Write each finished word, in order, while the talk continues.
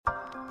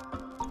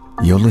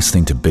You're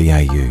listening to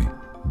BAU,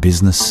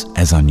 Business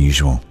as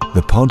Unusual,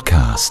 the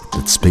podcast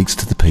that speaks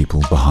to the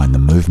people behind the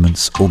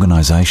movements,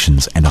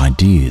 organisations and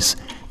ideas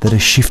that are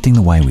shifting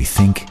the way we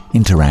think,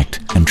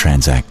 interact and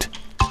transact.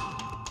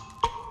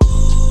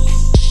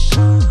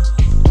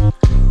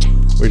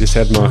 We just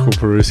had Michael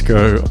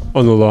Perusco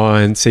on the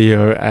line,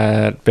 CEO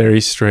at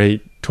Berry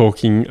Street,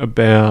 talking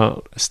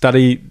about a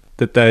study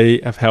that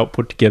they have helped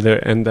put together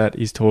and that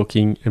is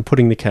talking and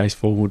putting the case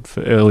forward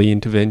for early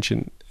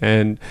intervention.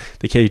 And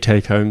the key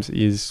take-homes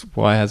is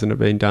why hasn't it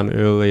been done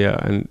earlier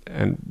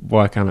and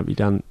why can't it be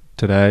done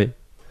today?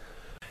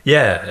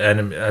 Yeah,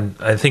 and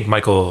I think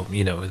Michael,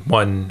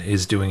 one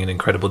is doing an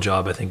incredible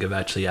job, I think, of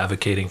actually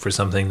advocating for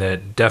something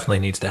that definitely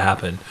needs to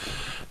happen.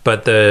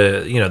 But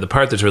the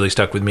part that's really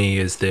stuck with me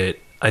is that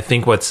I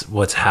think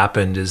what's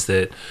happened is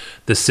that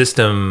the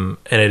system,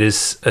 and it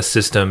is a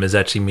system, is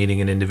actually meeting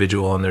an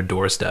individual on their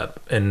doorstep.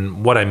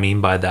 And what I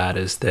mean by that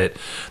is that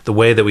the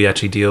way that we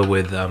actually deal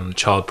with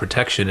child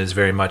protection is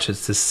very much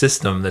it's the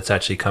system that's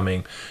actually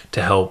coming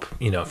to help.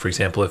 For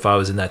example, if I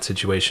was in that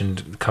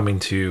situation, coming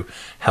to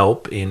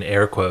help, in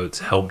air quotes,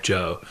 help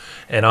Joe,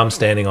 and I'm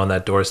standing on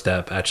that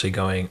doorstep actually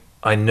going,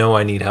 I know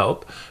I need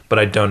help, but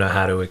I don't know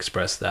how to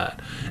express that.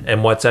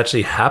 And what's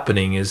actually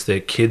happening is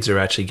that kids are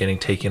actually getting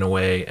taken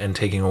away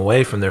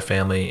from their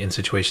family in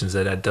situations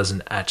that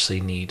doesn't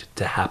actually need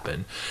to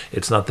happen.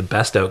 It's not the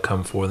best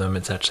outcome for them.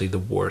 It's actually the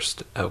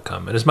worst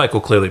outcome. And as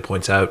Michael clearly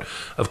points out,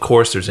 of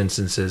course, there's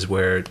instances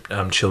where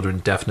children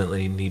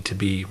definitely need to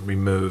be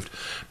removed.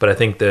 But I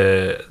think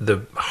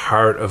the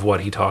heart of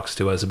what he talks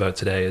to us about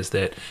today is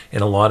that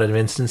in a lot of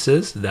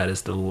instances, that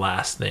is the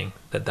last thing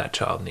that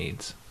child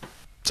needs.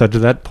 So to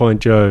that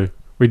point, Joe,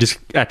 we just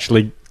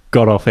actually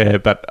got off air,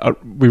 but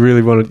we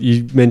really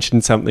you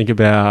mentioned something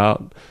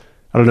about,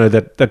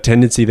 that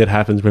tendency that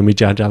happens when we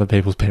judge other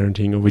people's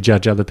parenting or we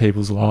judge other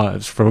people's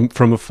lives from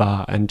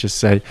afar and just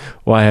say,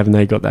 why haven't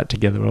they got that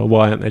together, or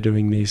why aren't they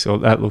doing this, or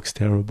that looks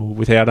terrible,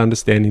 without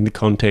understanding the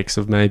context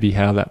of maybe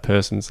how that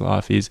person's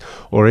life is,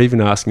 or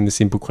even asking the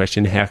simple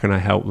question, how can I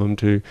help them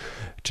to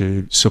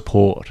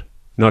support?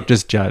 Not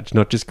just judge,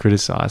 not just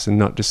criticise, and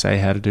not just say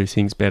how to do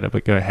things better,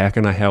 but go, how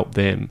can I help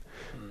them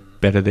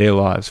better their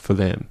lives for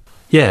them?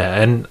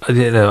 Yeah, and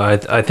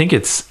I think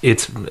it's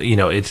risable,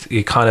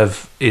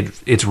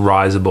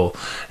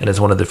 and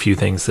it's one of the few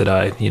things that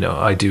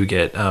I do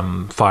get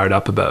fired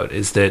up about,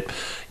 is that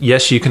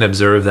yes, you can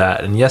observe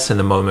that, and yes, in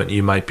the moment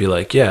you might be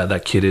like, yeah,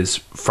 that kid is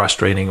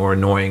frustrating or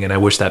annoying, and I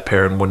wish that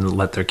parent wouldn't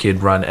let their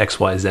kid run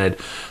XYZ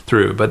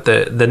through. But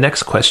the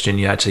next question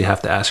you actually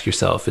have to ask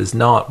yourself is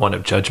not one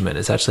of judgment.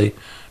 It's actually,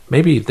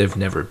 maybe they've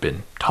never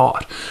been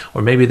taught,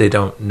 or maybe they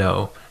don't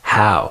know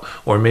how,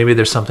 or maybe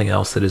there's something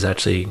else that is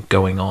actually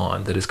going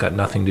on that has got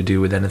nothing to do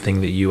with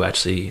anything that you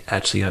actually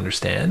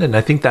understand. And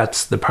I think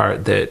that's the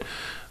part that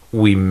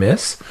we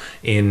miss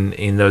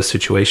in those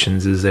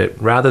situations, is that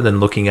rather than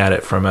looking at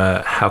it from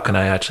a how can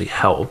I actually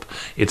help,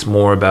 it's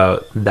more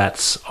about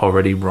that's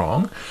already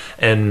wrong.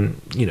 And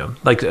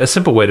like a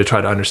simple way to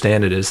try to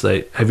understand it is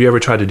like, have you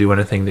ever tried to do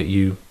anything that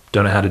you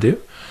don't know how to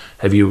do?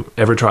 Have you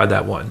ever tried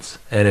that once?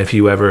 And if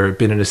you ever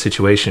been in a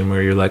situation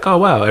where you're like, oh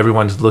wow,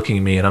 everyone's looking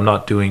at me and I'm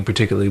not doing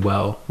particularly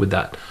well with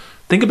that,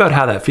 think about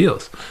how that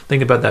feels.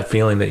 Think about that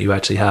feeling that you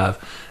actually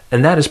have.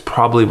 And that is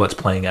probably what's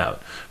playing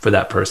out for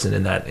that person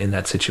in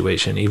that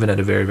situation, even at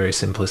a very, very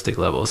simplistic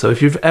level. So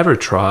if you've ever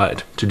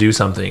tried to do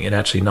something and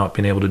actually not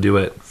been able to do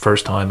it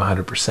first time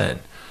 100%,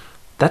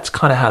 that's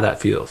kind of how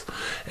that feels.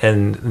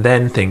 And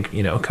then think,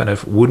 kind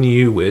of, wouldn't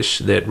you wish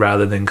that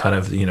rather than kind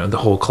of, the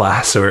whole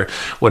class or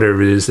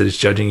whatever it is that is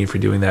judging you for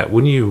doing that,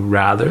 wouldn't you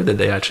rather that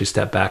they actually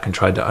step back and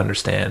try to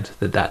understand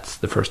that that's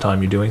the first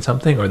time you're doing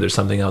something, or there's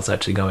something else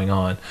actually going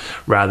on,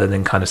 rather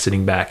than kind of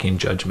sitting back in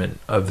judgment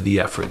of the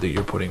effort that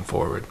you're putting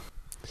forward?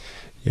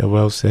 Yeah,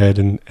 well said.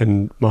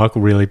 And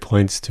Michael really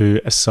points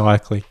to a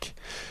cyclic,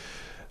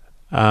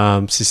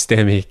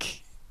 systemic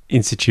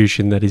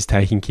institution that is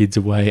taking kids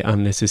away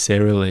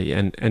unnecessarily,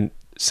 and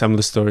some of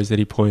the stories that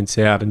he points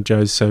out, and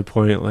Joe's so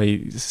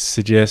poignantly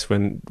suggests,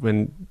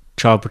 when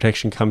child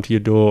protection come to your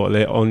door,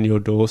 they're on your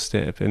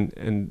doorstep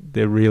and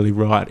they're really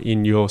right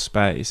in your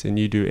space, and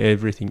you do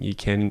everything you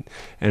can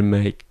and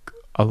make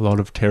a lot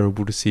of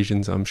terrible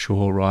decisions, I'm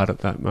sure, right at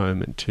that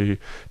moment to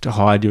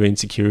hide your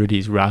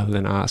insecurities rather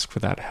than ask for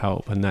that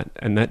help. And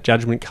that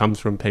judgment comes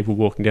from people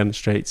walking down the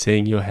street,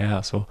 seeing your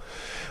house, or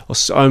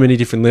so many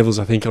different levels,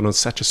 I think, on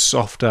such a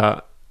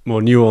softer,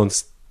 more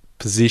nuanced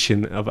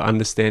position of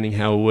understanding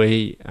how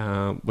we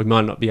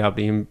might not be able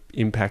to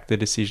impact the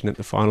decision at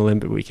the final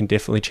end, but we can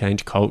definitely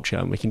change culture,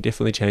 and we can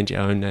definitely change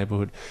our own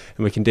neighbourhood,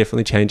 and we can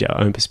definitely change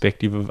our own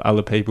perspective of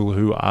other people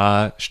who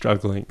are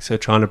struggling. So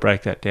trying to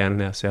break that down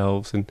in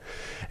ourselves and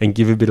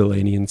give a bit of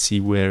leniency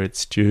where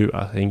it's due,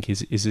 I think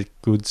is a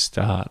good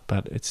start.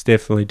 But it's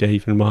definitely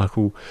deep, and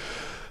Michael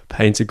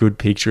paints a good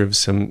picture of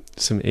some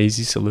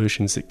easy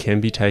solutions that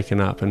can be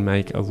taken up and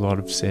make a lot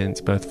of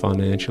sense, both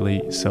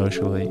financially,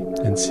 socially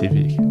and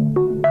civic.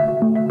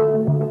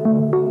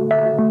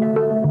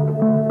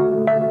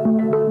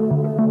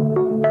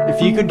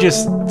 if you could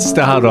just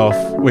start off,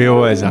 we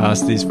always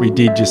ask this, we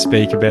did just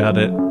speak about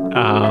it.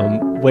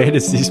 Where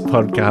does this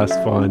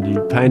podcast find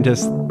you? Paint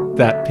us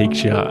that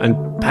picture and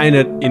paint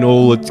it in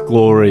all its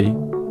glory.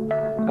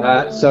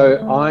 So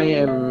I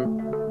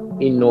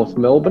am in North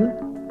Melbourne,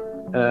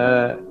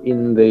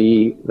 in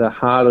the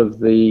heart of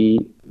the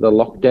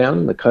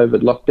lockdown, the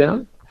COVID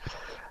lockdown.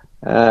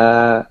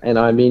 And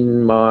I'm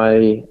in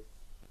my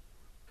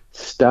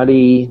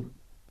study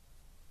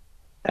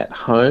at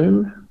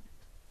home,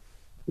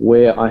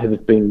 where I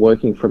have been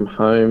working from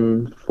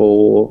home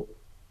for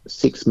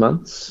 6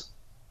 months.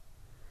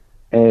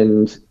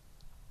 And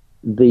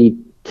the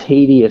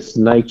tedious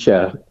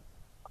nature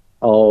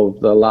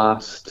of the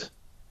last,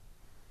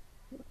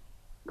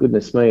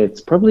 goodness me,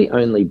 it's probably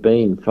only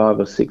been 5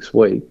 or 6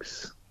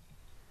 weeks,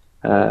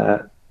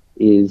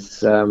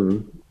 is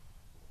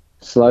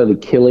slowly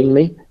killing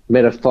me,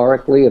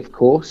 metaphorically, of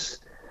course.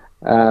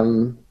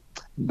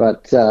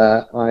 But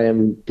I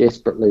am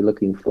desperately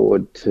looking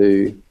forward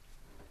to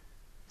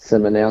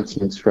some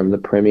announcements from the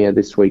Premier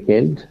this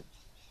weekend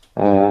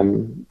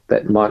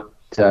that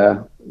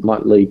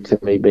might lead to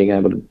me being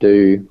able to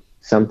do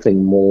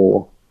something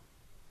more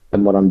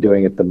than what I'm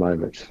doing at the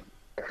moment.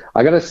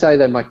 I got to say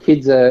that my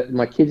kids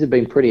have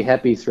been pretty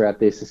happy throughout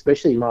this,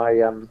 especially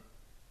my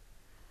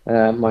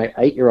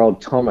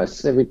 8-year-old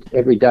Thomas.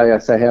 Every day I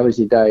say, "How was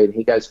your day?" and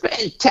he goes,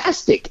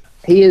 "Fantastic."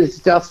 He is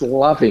just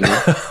loving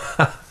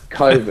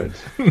COVID.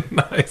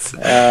 Nice.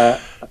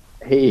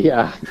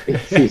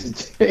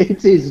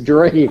 It's his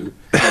dream.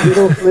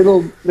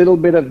 Little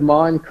bit of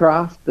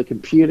Minecraft, the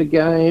computer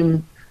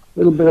game,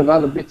 little bit of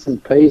other bits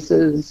and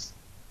pieces.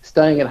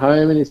 Staying at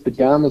home in his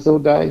pajamas all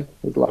day.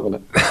 He's loving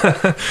it.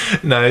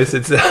 Nice.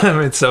 It's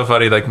so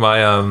funny. Like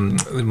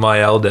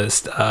my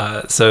eldest,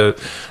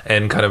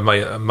 and kind of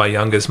my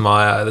youngest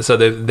Maya. So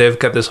they've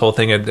got this whole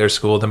thing at their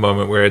school at the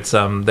moment where it's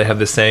they have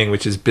this saying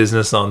which is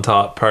business on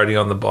top, party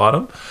on the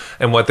bottom.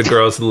 And what the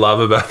girls love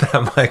about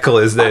that, Michael,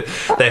 is that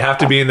they have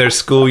to be in their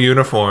school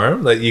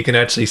uniform that you can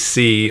actually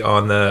see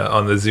on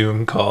the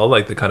Zoom call,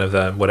 like the kind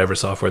of whatever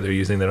software they're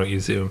using. They don't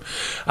use Zoom.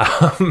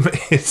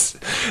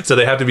 So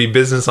they have to be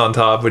business on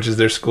top, which is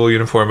their school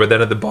uniform, but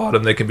then at the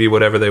bottom they can be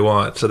whatever they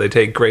want. So they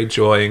take great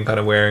joy in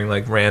kind of wearing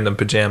like random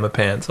pajama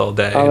pants all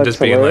day and just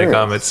being hilarious.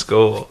 Like, I'm at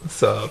school.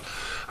 So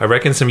I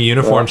reckon some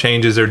uniform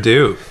changes are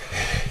due.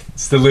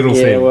 It's the little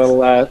things. Yeah,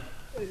 well,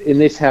 in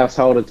this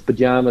household, it's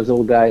pajamas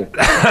all day.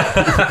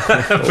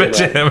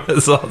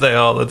 Pajamas all day,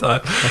 all the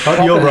time.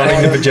 You're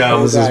running the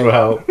pajamas as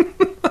well.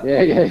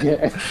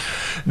 Yeah.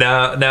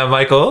 Now,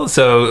 Michael,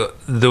 so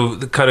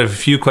the kind of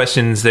few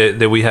questions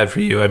that we had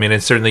for you, I mean,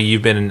 it's certainly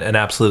you've been an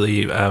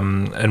absolutely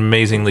an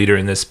amazing leader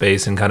in this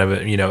space and kind of,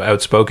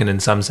 outspoken in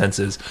some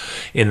senses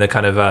in the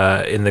kind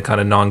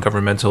of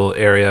non-governmental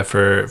area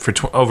for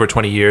over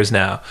 20 years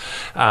now.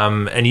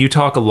 And you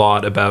talk a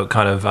lot about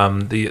kind of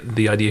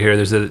the idea here,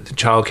 there's a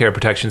childcare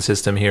protection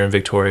system here in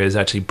Victoria is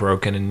actually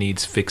broken and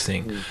needs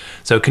fixing. Mm.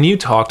 So can you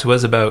talk to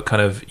us about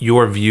kind of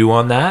your view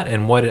on that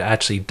and what it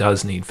actually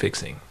does need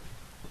fixing?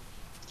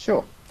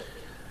 Sure.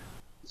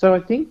 So I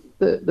think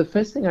the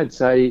first thing I'd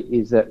say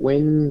is that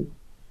when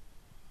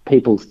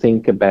people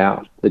think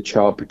about the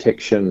child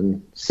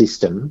protection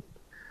system,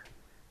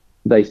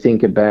 they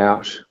think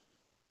about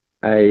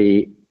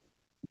a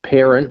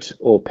parent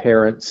or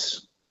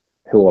parents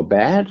who are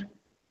bad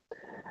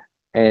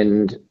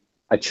and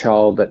a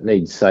child that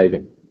needs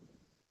saving.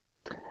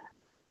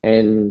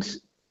 And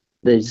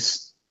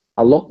there's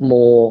a lot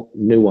more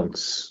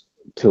nuance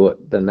to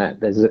it than that.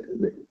 There's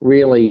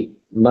really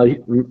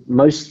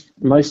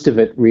most of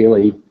it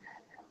really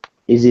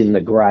is in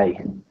the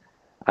grey.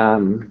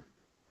 There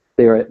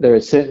are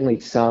certainly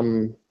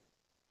some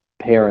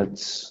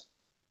parents,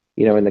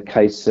 in the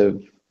case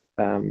of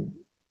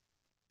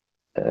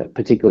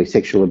particularly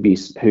sexual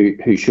abuse,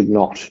 who should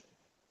not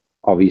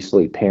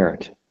obviously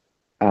parent,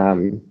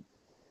 and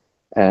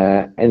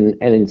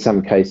in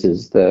some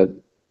cases the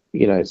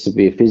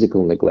severe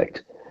physical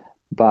neglect.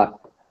 But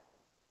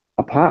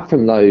apart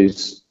from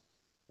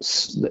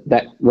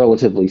that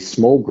relatively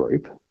small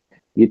group,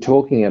 you're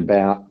talking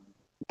about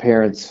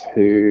parents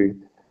who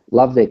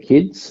love their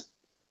kids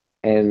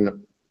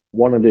and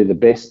want to do the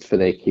best for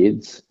their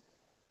kids,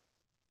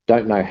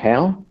 don't know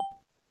how,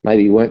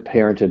 maybe weren't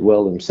parented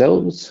well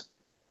themselves,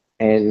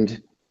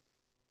 and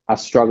are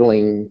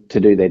struggling to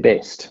do their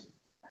best.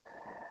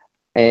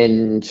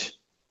 And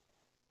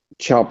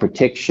child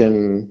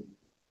protection,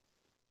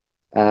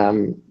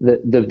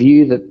 the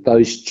view that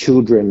those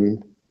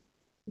children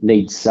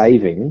need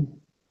saving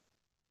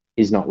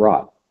is not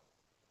right.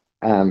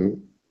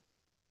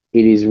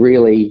 It is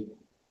really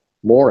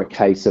more a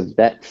case of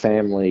that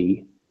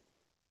family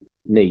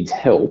needs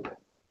help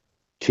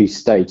to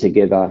stay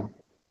together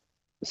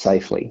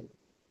safely.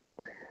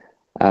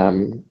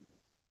 And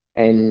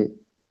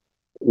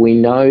we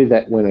know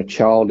that when a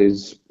child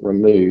is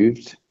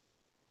removed,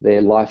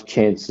 their life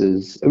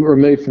chances,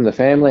 removed from the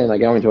family and they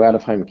go into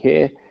out-of-home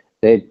care,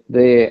 their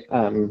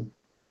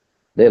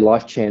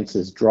life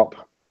chances drop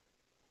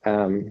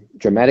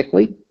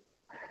dramatically.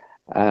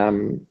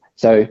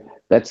 So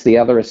That's the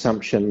other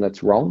assumption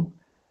that's wrong,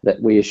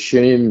 that we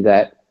assume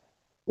that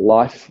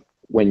life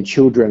when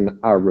children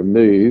are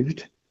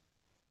removed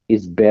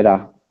is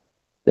better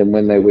than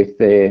when they're with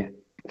their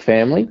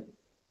family.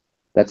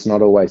 That's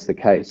not always the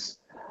case.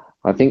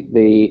 I think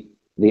the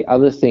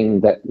other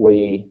thing that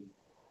we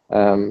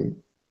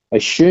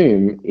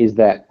assume is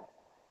that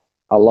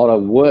a lot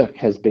of work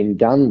has been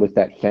done with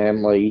that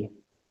family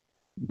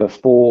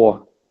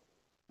before,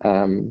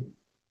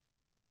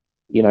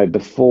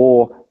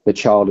 before the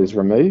child is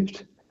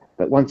removed.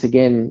 But once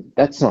again,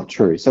 that's not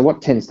true. So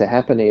what tends to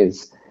happen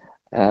is,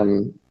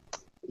 there'll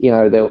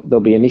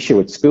be an issue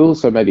at school.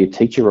 So maybe a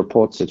teacher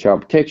reports to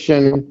Child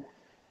Protection,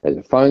 there's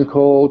a phone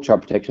call,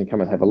 Child Protection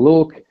come and have a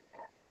look.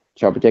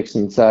 Child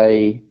Protection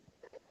say,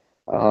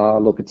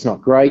 look, it's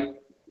not great,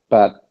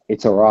 but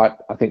it's all right.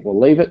 I think we'll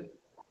leave it.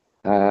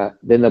 Then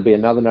there'll be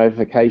another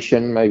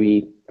notification,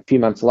 maybe a few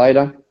months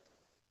later.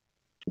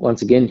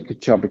 Once again,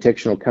 Child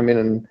Protection will come in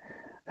and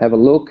have a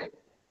look.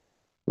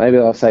 Maybe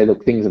they'll say,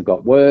 look, things have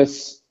got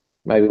worse.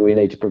 Maybe we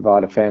need to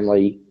provide a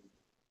family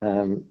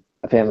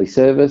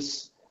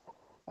service.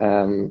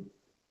 Then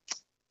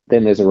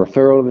there's a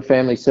referral to the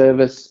family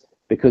service.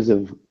 Because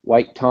of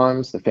wait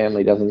times, the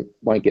family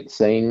won't get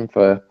seen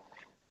for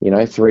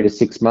 3 to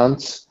 6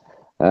 months.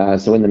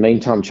 So in the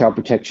meantime, Child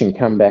Protection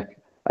come back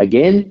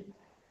again,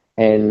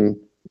 and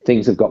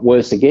things have got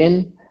worse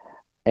again,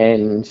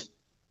 and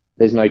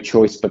there's no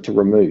choice but to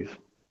remove.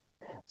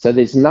 So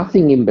there's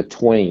nothing in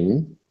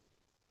between,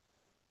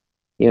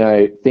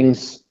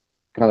 things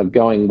kind of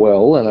going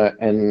well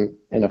and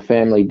a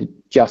family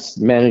just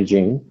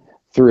managing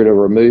through to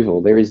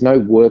removal. There is no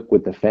work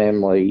with the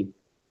family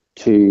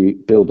to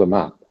build them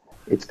up.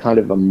 It's kind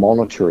of a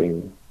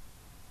monitoring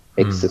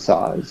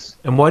exercise.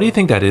 And why do you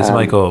think that is,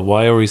 Michael?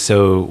 Why are we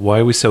so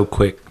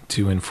quick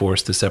to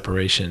enforce the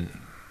separation?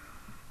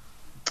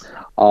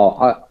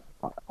 Well,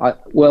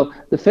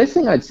 the first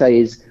thing I'd say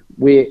is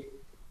we're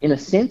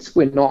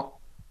not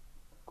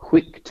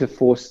quick to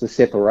force the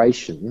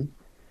separation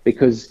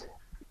because,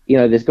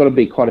 there's got to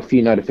be quite a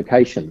few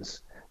notifications.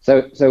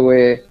 So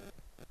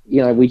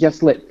we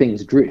just let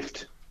things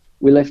drift.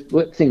 We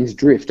let things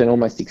drift and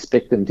almost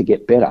expect them to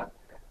get better,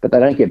 but they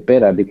don't get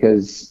better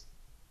because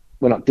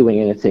we're not doing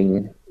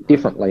anything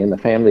differently and the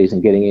family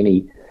isn't getting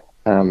any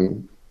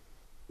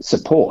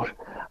support.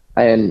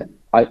 And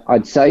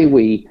I'd say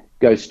we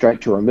go straight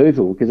to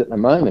removal because at the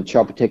moment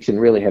Child Protection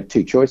really have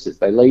two choices.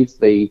 They leave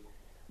the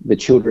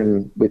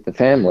children with the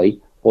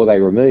family or they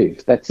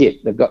remove. That's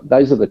it.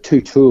 Those are the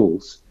two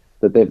tools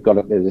that they've got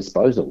at their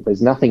disposal.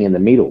 There's nothing in the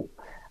middle.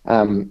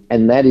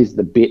 And that is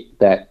the bit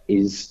that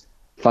is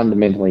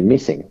fundamentally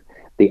missing.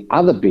 The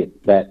other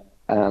bit that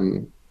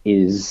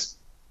is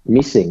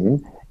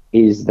missing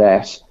is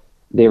that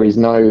there is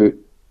no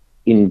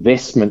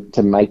investment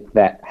to make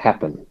that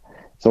happen.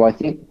 So I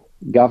think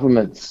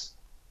governments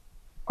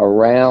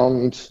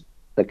around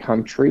the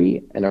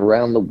country and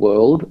around the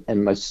world,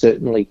 and most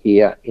certainly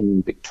here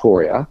in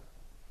Victoria,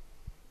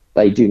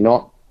 they do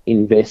not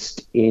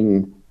invest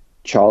in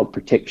child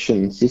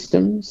protection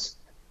systems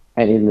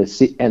and in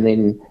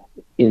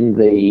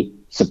the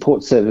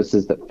support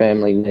services that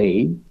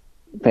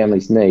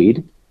families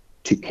need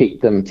to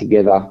keep them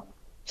together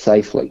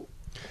safely.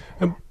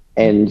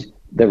 And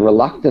the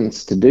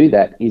reluctance to do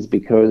that is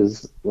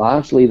because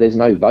largely there's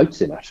no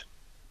votes in it.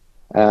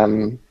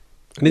 And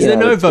is there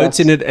no votes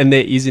in it, and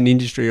there is an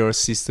industry or a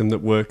system that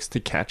works to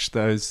catch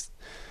those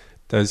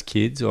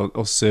kids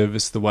or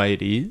service the way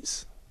it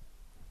is?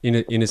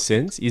 In a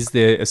sense, is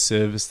there a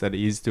service that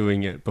is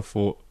doing it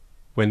before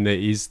when there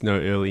is no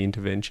early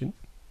intervention?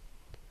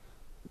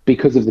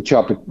 Because of the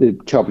child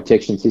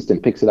protection system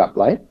picks it up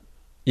late.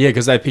 Yeah,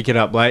 because they pick it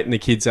up late and the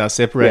kids are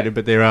separated,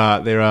 but there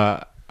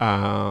are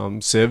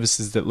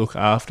services that look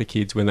after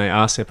kids when they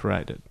are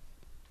separated.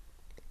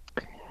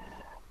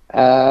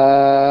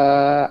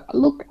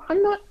 Look,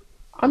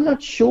 I'm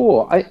not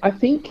sure. I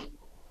think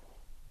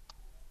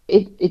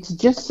it's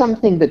just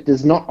something that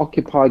does not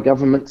occupy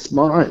government's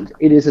mind.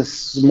 It is a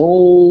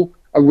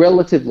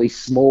relatively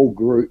small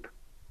group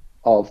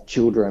of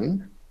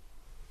children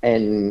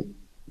and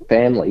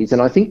families.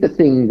 And I think the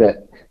thing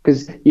that,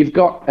 because you've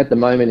got at the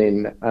moment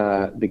in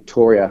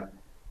Victoria,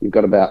 you've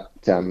got about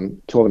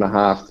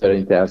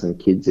 13,000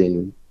 kids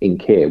in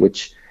care,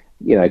 which,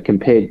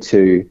 compared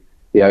to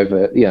the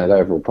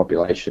overall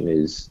population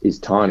is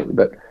tiny.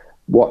 But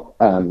what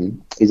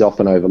is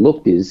often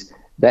overlooked is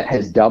that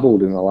has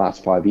doubled in the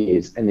last 5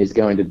 years and is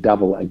going to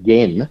double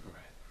again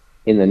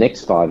in the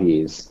next 5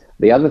 years.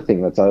 The other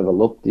thing that's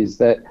overlooked is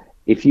that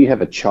if you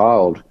have a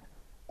child,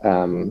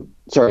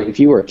 if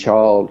you were a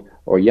child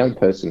or a young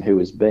person who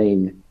has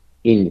been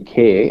in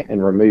care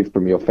and removed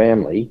from your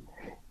family,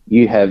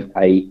 you have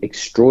a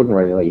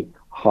extraordinarily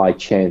high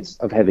chance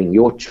of having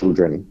your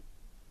children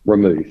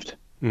removed.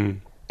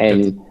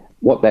 And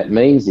what that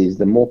means is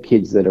the more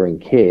kids that are in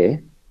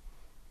care,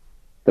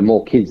 the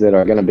more kids that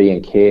are going to be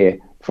in care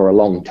for a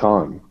long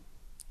time,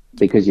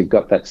 because you've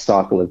got that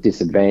cycle of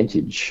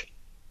disadvantage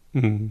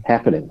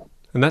happening.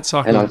 And that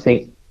cycle, and I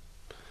think,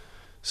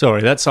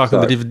 that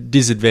cycle of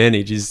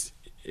disadvantage is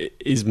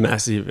is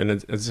massive, and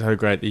it's so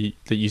great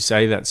that you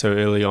say that so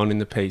early on in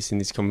the piece, in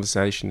this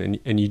conversation,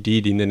 and you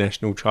did in the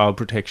National Child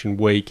Protection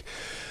Week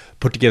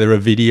put together a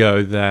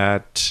video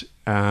that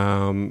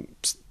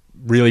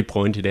really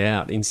pointed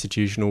out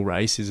institutional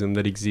racism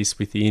that exists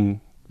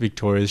within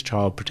Victoria's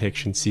child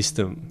protection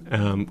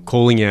system,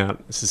 calling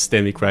out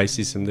systemic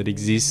racism that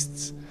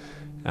exists,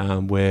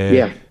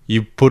 where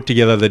you put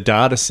together the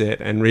data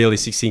set and really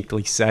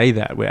succinctly say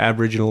that where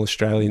Aboriginal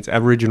Australians,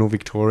 Aboriginal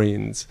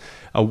Victorians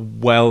are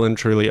well and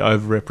truly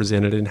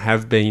overrepresented and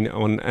have been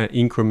on an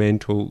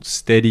incremental,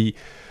 steady,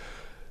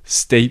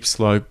 steep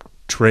slope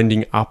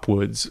trending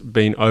upwards,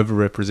 being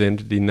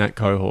overrepresented in that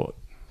cohort.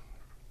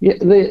 Yeah,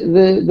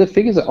 the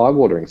figures are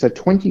eye-watering. So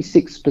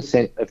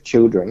 26% of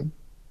children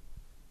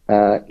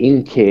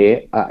in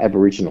care are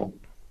Aboriginal.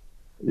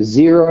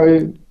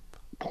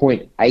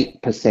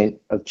 0.8%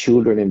 of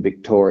children in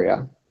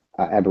Victoria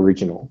are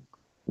Aboriginal.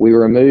 We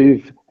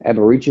remove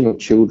Aboriginal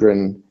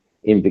children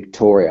in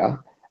Victoria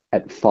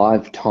at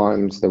 5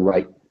 times the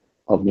rate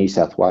of New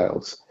South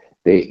Wales.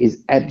 There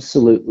is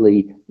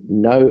absolutely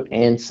no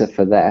answer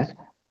for that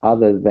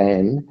other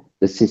than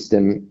the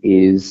system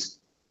is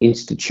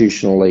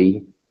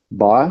institutionally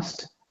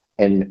biased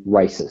and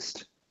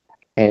racist.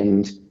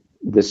 And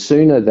the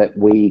sooner that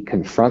we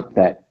confront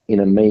that in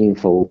a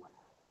meaningful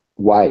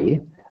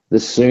way, the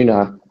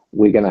sooner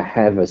we're going to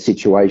have a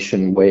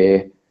situation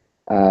where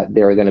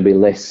there are going to be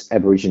less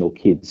Aboriginal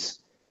kids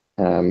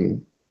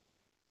in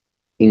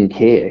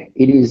care.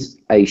 It is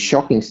a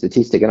shocking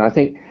statistic. And I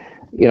think,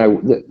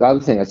 the other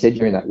thing I said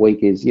during that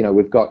week is,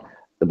 we've got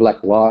the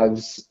Black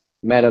Lives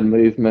Matter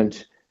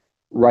movement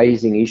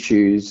raising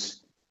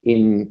issues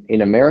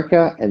in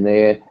America, and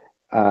there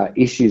are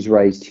issues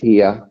raised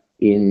here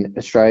in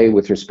Australia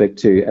with respect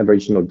to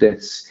Aboriginal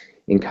deaths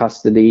in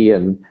custody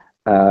and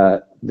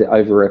the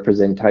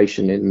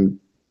overrepresentation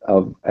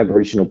of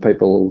Aboriginal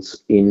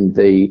peoples in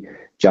the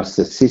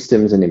justice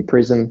systems and in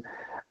prison.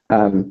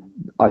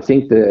 I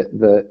think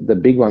the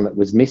big one that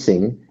was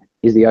missing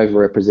is the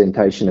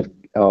overrepresentation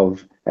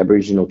of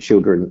Aboriginal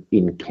children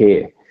in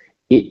care.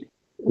 It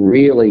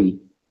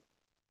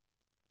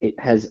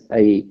has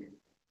a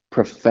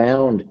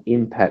profound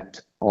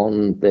impact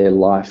on their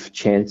life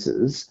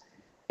chances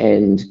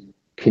and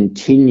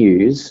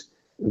continues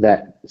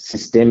that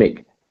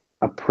systemic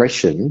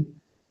oppression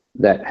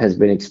that has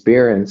been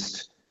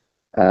experienced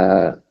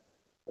by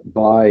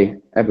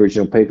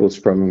Aboriginal peoples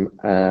from,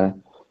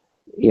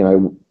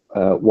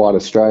 white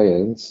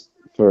Australians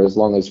for as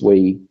long as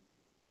we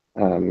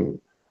as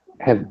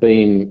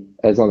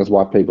long as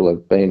white people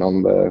have been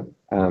on the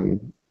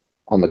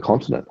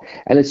continent.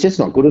 And it's just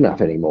not good enough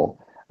anymore.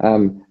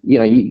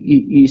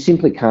 You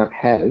simply can't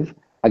have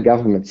a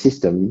government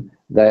system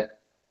that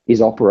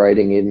is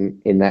operating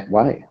in that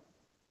way.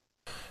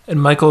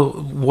 And Michael,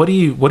 what do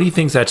you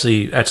think is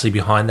actually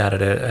behind that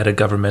at a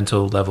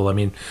governmental level? I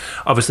mean,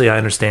 obviously, I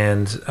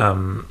understand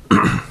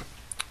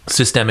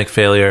systemic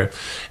failure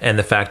and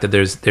the fact that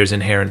there's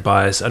inherent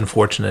bias,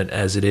 unfortunate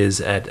as it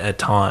is at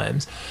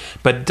times.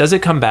 But does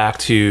it come back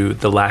to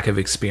the lack of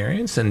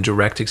experience and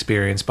direct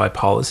experience by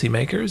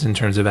policymakers in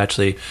terms of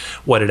actually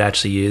what it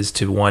actually is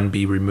to, one,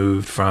 be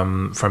removed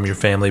from your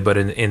family, but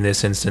in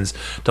this instance,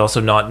 to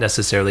also not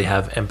necessarily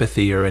have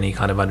empathy or any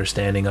kind of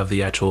understanding of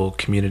the actual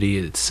community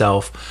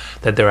itself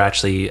that they're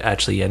actually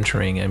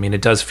entering? I mean,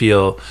 it does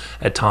feel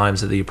at times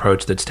that the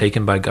approach that's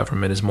taken by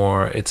government is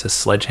more, it's a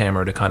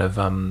sledgehammer to kind of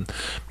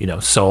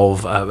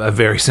solve a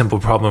very simple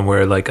problem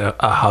where like a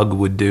hug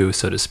would do,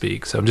 so to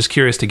speak. So I'm just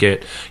curious to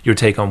get your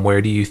take on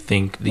where do you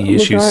think the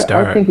issues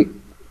start? I think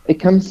it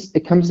comes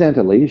down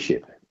to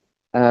leadership.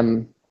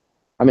 When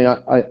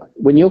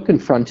you're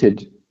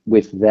confronted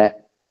with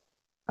that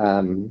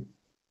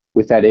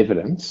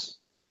evidence,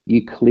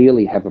 you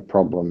clearly have a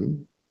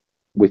problem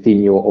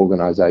within your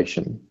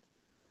organisation,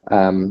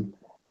 and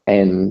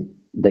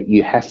that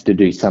you have to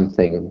do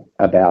something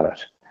about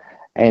it.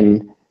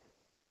 And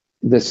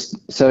in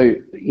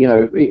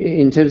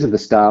terms of the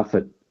staff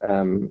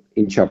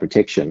in child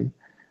protection,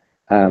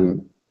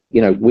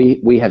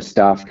 we have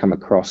staff come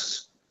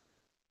across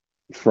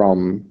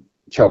from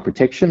child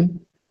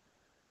protection,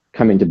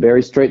 come into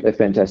Berry Street, they're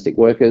fantastic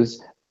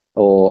workers,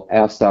 or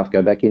our staff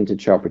go back into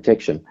child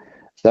protection.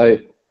 So,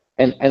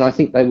 and I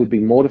think they would be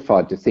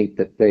mortified to think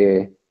that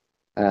they're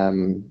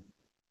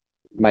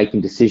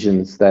making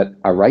decisions that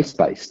are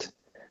race-based.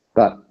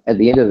 But at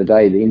the end of the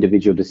day, the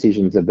individual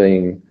decisions are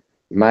being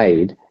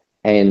made.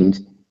 And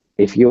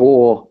if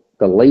you're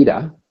the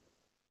leader,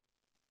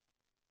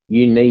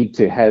 you need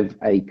to have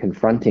a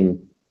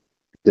confronting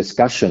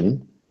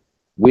discussion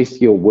with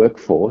your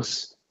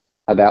workforce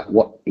about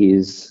what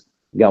is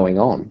going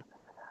on.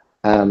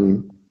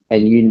 And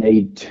you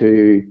need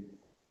to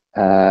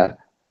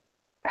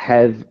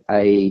have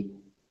a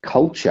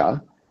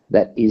culture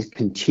that is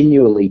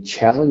continually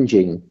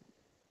challenging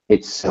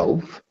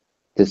itself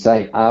to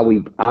say, are we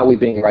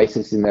being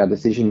racist in our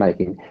decision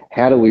making?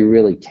 How do we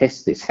really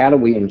test this? How do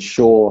we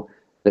ensure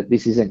that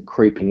this isn't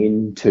creeping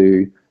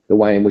into the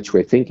way in which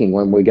we're thinking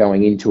when we're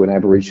going into an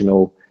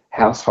Aboriginal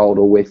household,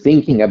 or we're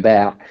thinking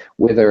about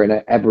whether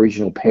an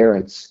Aboriginal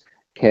parents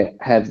can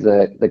have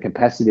the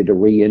capacity to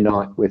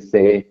reunite with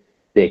their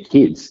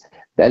kids.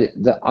 That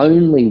the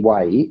only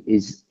way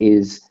is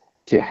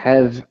to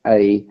have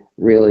a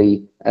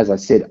really, as I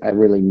said, a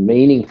really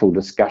meaningful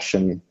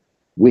discussion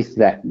with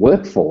that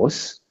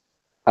workforce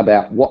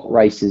about what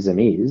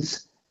racism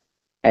is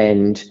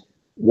and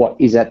what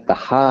is at the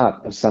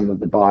heart of some of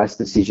the biased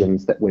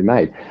decisions that we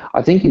made.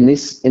 I think in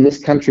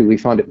this country we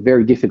find it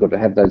very difficult to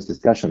have those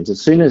discussions. As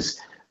soon as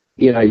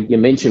you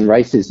mention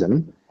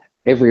racism,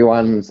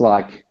 everyone's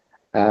like,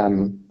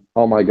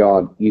 oh my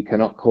God, you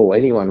cannot call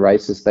anyone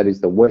racist. That is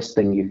the worst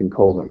thing you can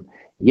call them.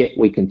 Yet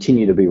we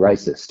continue to be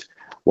racist.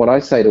 What I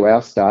say to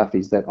our staff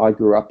is that I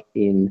grew up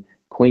in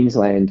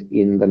Queensland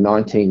in the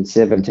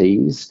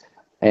 1970s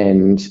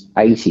and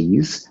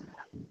 80s.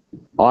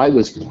 I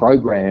was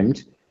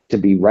programmed to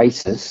be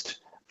racist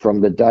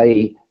from the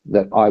day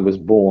that I was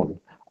born.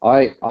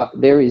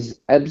 There is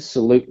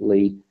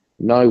absolutely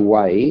no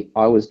way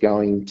I was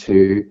going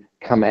to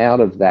come out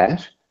of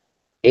that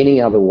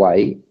any other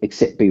way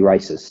except be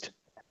racist.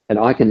 And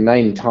I can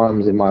name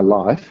times in my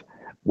life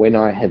when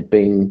I have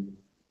been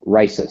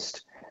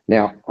racist.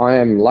 Now, I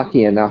am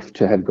lucky enough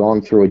to have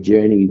gone through a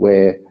journey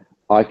where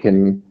I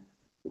can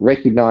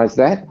recognize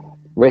that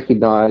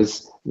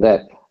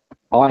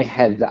I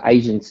have the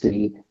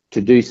agency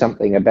to do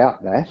something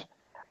about that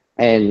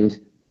and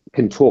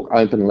can talk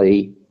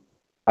openly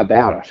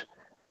about it.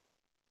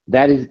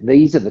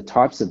 These are the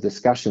types of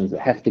discussions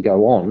that have to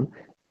go on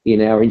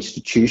in our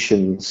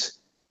institutions,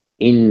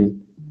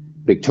 in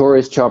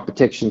Victoria's child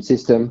protection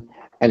system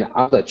and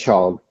other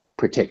child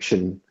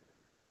protection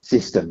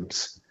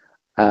systems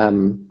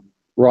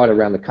right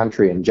around the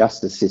country, and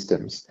justice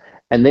systems.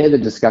 And they're the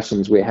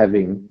discussions we're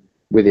having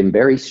within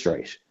Berry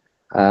Street.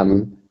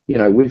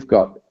 We've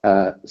got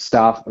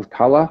staff of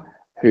colour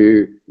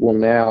who will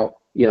now,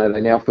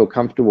 they now feel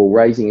comfortable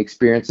raising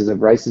experiences of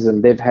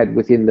racism they've had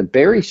within the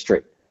Berry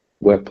Street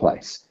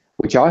workplace,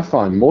 which I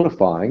find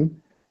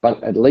mortifying,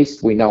 but at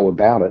least we know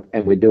about it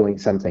and we're doing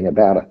something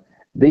about it.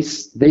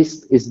 This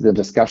is the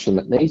discussion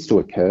that needs to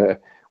occur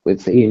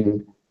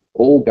within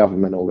all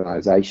government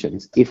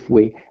organisations if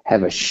we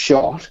have a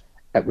shot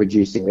at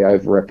reducing the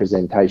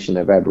overrepresentation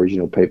of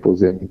Aboriginal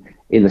peoples in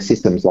the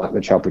systems like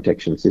the child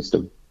protection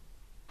system.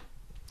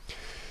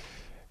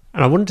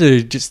 And I wanted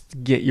to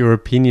just get your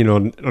opinion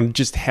on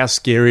just how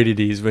scary it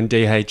is when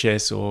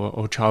DHS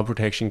or child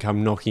protection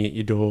come knocking at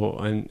your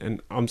door.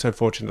 And I'm so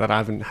fortunate that I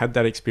haven't had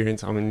that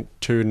experience. I'm in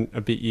 2 and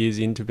a bit years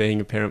into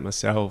being a parent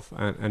myself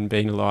and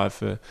being alive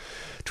for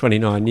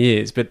 29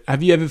 years. But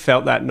have you ever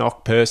felt that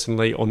knock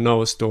personally, or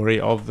know a story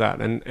of that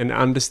and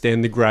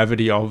understand the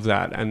gravity of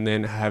that, and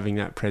then having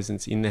that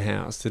presence in the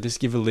house to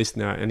just give a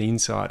listener an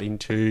insight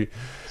into...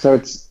 So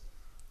it's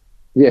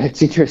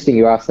interesting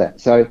you ask that.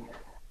 So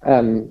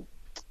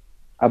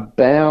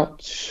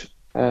about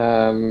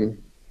 4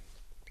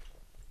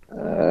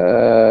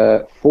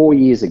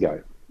 years ago,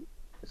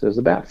 so it was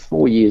about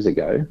 4 years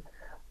ago,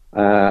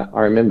 I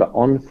remember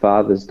on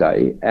Father's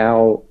Day,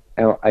 our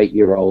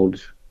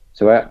 8-year-old,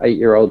 so our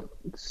 8-year-old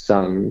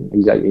son,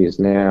 he's 8 years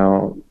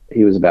now,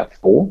 he was about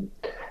 4,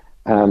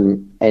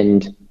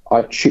 and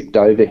I tripped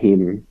over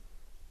him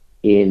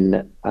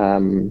on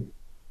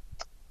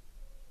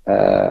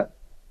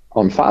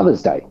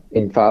Father's Day.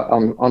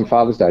 On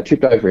Father's Day, I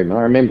tripped over him, and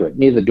I remember it,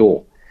 near the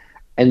door.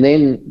 And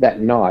then that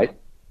night,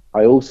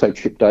 I also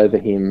tripped over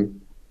him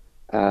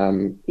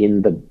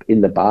in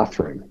the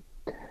bathroom,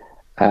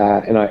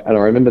 and I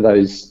remember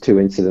those 2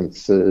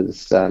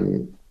 incidences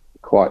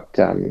quite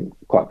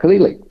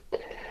clearly.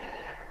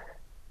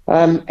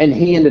 And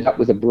he ended up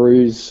with a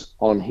bruise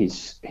on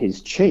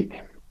his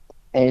cheek,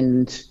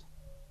 and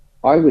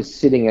I was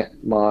sitting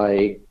at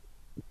my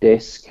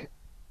desk,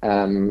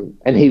 and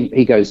he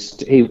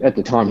at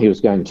the time he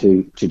was going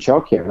to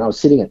childcare, and I was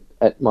sitting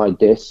at my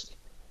desk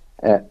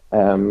at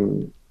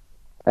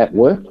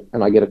work,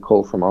 and I get a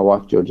call from my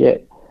wife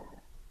Georgette,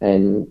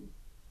 and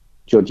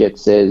Georgette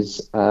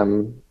says,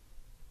 child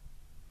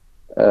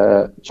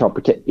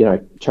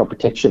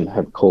protection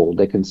have called.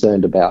 They're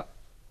concerned about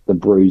the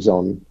bruise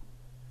on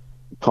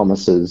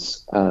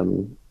Thomas's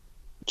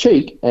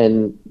cheek,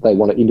 and they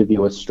want to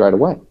interview us straight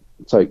away.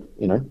 So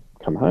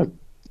come home.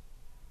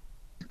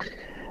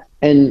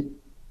 And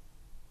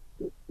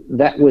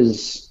that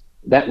was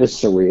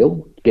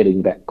surreal,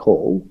 getting that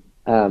call.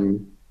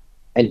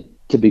 And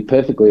to be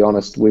perfectly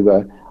honest,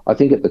 I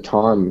think at the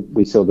time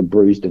we saw the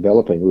bruise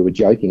developing, we were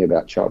joking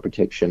about child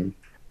protection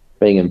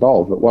being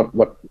involved. But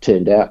what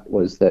turned out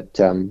was that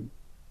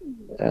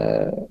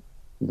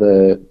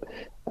the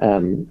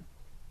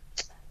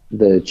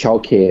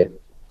childcare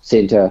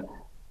centre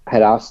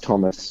had asked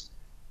Thomas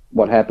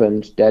what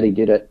happened. Daddy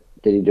did it.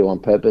 Did he do it on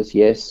purpose?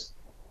 Yes.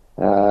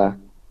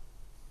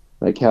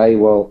 Okay,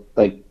 well,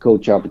 they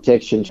called Child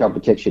Protection. Child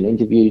Protection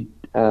interviewed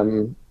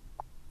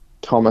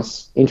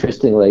Thomas.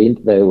 Interestingly,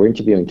 they were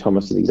interviewing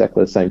Thomas at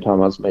exactly the same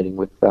time I was meeting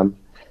with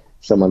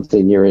someone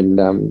senior in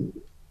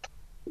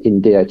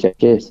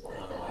DHS.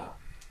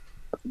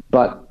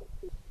 But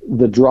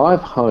the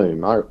drive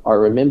home, I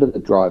remember the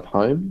drive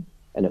home,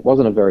 and it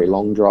wasn't a very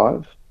long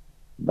drive,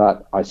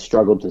 but I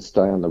struggled to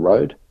stay on the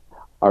road.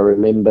 I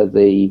remember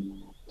the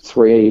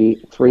three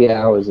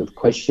hours of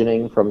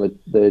questioning from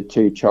the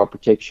two child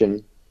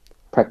protection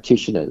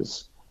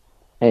practitioners,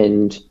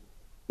 and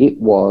it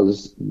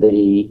was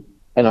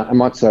and I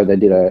might say they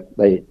did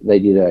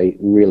a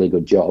really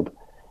good job,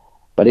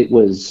 but it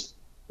was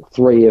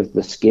 3 of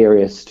the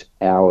scariest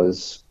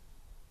hours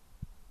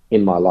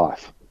in my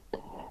life.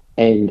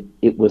 And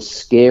it was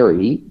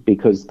scary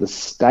because the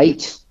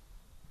state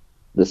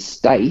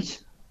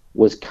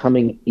was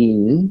coming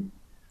in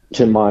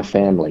to my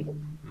family,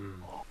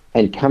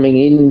 and coming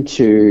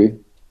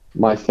into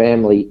my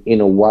family in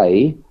a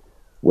way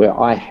where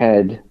I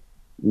had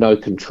no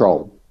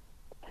control.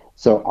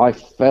 So I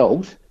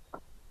felt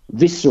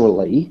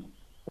viscerally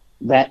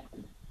that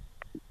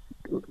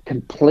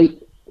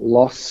complete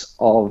loss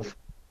of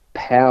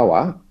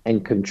power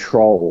and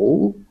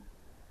control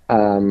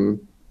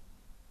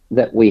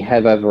that we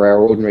have over our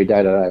ordinary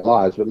day-to-day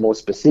lives, but more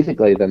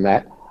specifically than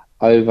that,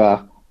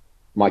 over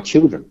my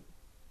children.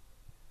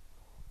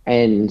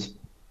 And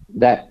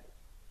that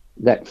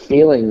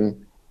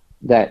feeling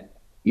that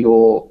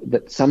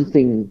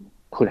something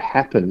could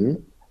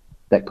happen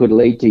that could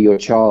lead to your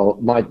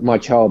child, my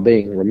child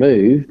being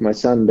removed, my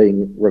son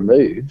being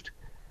removed,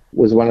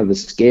 was one of the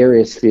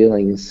scariest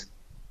feelings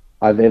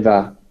I've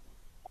ever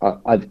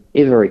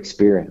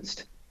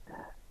experienced.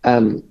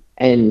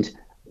 And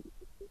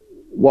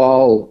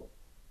while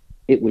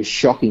it was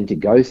shocking to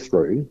go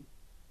through,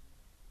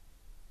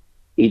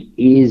 it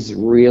is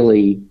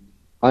really,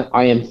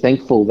 I am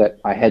thankful that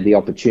I had the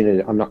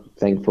opportunity. I'm not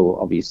thankful,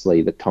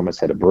 obviously, that Thomas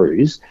had a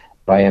bruise,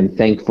 but I am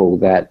thankful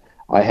that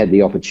I had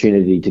the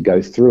opportunity to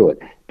go through it,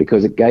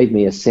 because it gave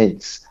me a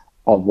sense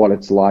of what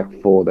it's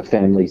like for the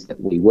families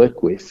that we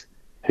work with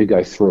who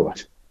go through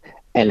it,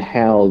 and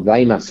how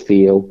they must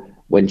feel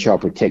when child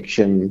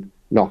protection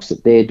knocks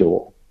at their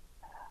door.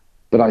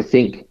 But I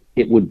think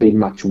it would be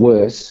much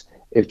worse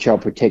if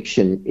child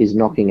protection is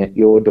knocking at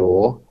your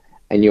door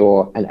and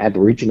you're an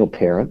Aboriginal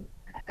parent.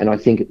 And I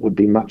think it would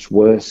be much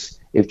worse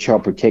if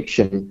child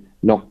protection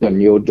knocked on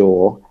your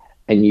door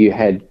and you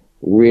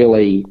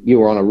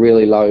were on a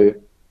really low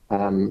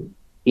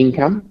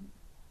income,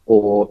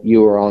 or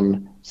you were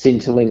on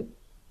Centrelink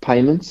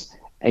payments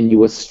and you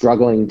were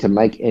struggling to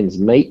make ends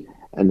meet,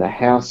 and the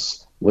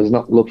house was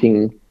not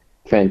looking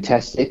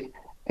fantastic,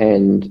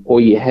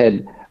 or you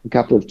had a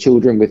couple of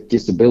children with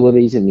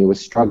disabilities and you were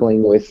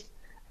struggling with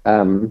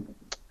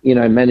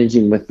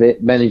managing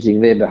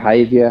their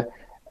behaviour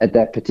at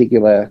that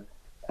particular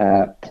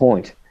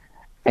point,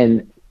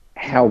 and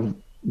how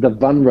the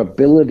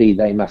vulnerability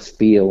they must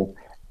feel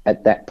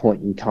at that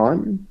point in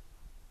time,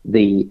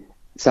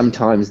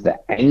 sometimes the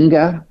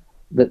anger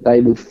that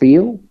they will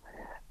feel,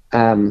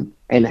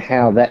 and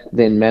how that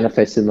then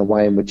manifests in the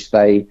way in which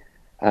they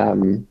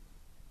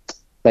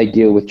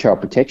deal with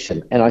child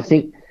protection. And I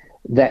think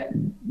that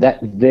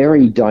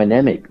very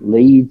dynamic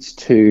leads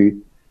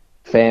to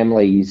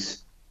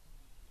families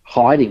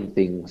hiding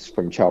things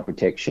from child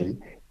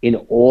protection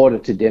in order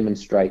to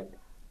demonstrate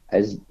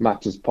as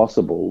much as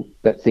possible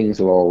that things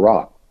are all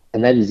right.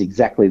 And that is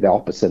exactly the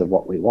opposite of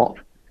what we want.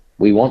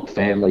 We want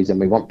families and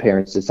we want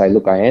parents to say,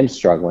 look, I am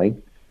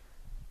struggling.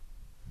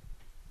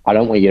 I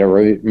don't want you to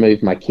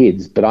remove my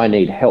kids, but I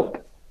need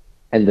help,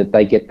 and that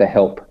they get the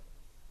help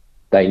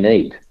they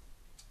need.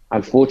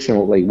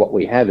 Unfortunately, what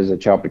we have is a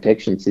child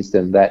protection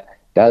system that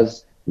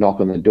does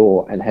knock on the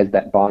door and has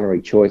that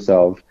binary choice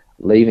of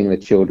leaving the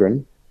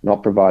children,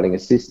 not providing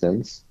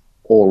assistance,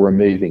 or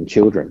removing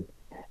children.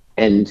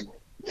 And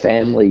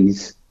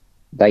families,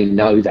 they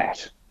know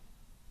that.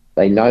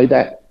 They know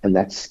that, and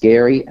that's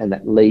scary, and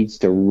that leads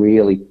to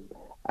really,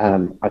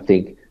 I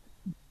think,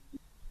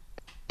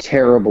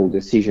 terrible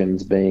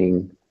decisions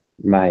being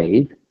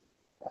made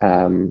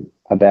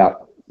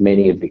about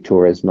many of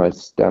Victoria's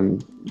most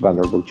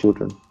vulnerable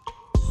children.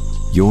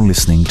 You're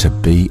listening to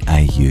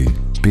BAU,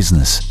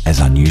 Business as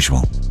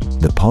Unusual,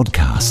 the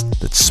podcast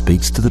that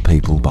speaks to the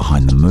people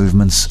behind the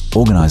movements,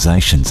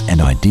 organisations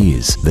and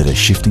ideas that are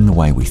shifting the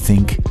way we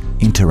think,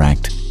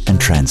 interact and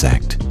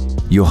transact.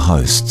 Your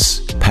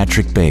hosts,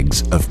 Patrick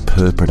Beggs of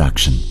Per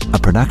Production, a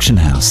production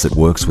house that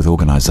works with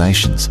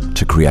organisations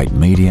to create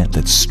media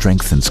that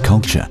strengthens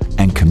culture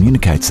and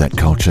communicates that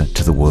culture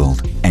to the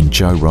world, and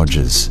Joe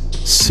Rogers,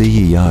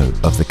 CEO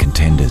of The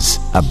Contenders,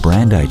 a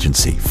brand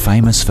agency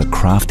famous for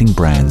crafting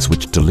brands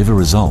which deliver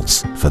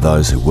results for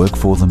those who work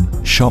for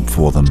them, shop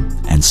for them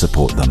and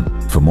support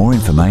them. For more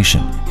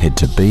information, head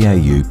to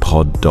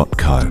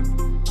baupod.co.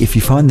 If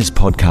you find this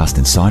podcast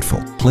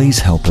insightful, please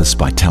help us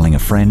by telling a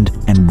friend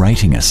and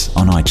rating us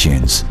on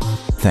iTunes.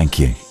 Thank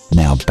you.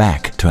 Now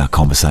back to our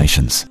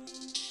conversations.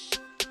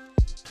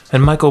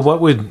 And Michael,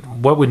 what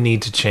would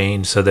need to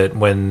change so that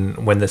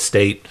when the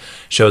state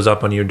shows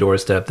up on your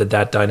doorstep,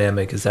 that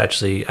dynamic is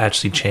actually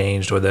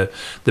changed, or the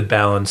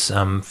balance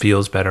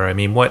feels better? I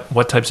mean,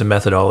 what types of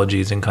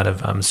methodologies and kind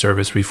of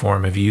service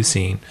reform have you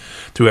seen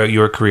throughout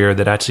your career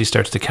that actually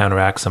starts to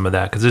counteract some of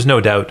that? Because there's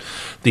no doubt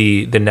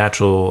the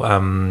natural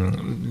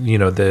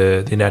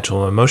the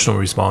natural emotional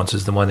response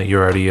is the one that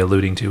you're already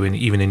alluding to, and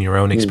even in your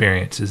own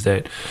experience, is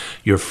that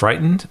you're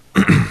frightened.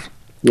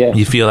 Yeah.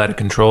 You feel out of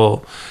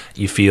control,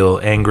 you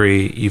feel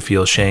angry, you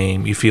feel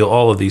shame, you feel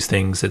all of these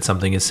things that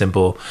something as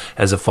simple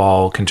as a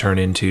fall can turn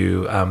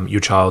into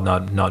your child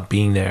not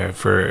being there,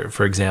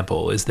 for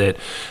example, is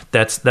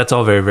that's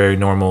all very, very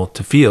normal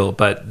to feel.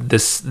 But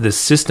this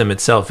system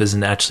itself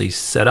isn't actually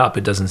set up.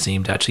 It doesn't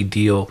seem to actually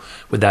deal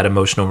with that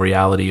emotional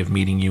reality of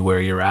meeting you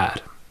where you're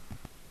at.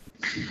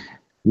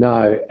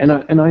 No,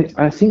 and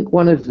I think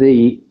one of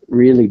the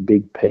really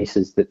big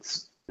pieces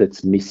that's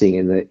missing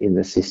in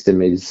the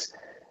system is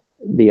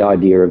the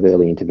idea of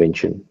early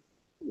intervention.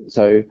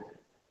 So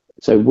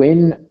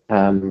when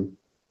an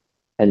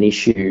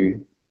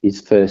issue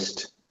is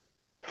first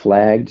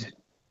flagged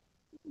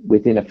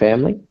within a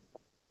family,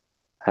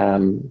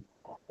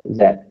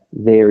 that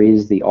there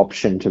is the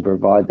option to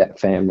provide that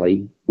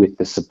family with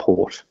the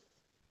support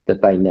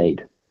that they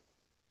need.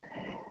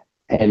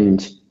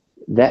 And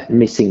that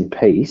missing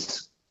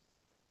piece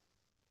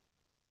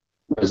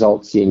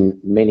results in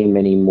many,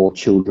 many more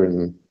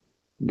children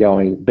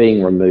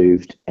being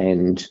removed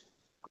and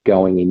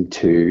going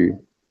into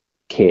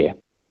care.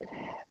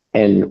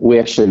 And we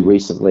actually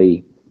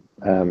recently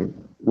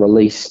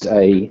released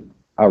a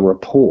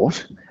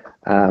report,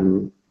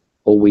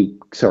 we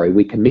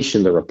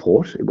commissioned the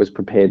report. It was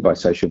prepared by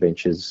Social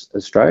Ventures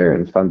Australia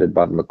and funded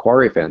by the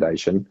Macquarie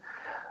Foundation,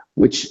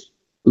 which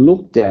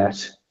looked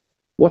at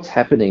what's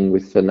happening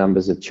with the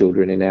numbers of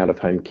children in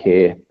out-of-home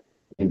care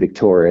in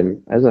Victoria.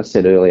 And as I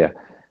said earlier,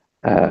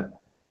 the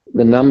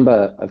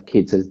number of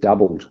kids has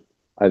doubled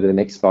over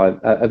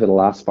the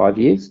last 5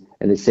 years,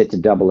 and is set to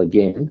double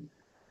again,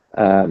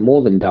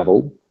 more than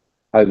double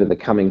over the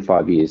coming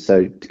 5 years.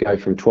 So to go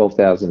from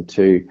 12,000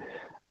 to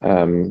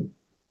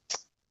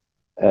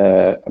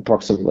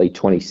approximately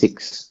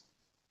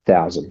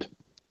 26,000,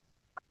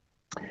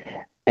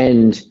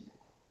 and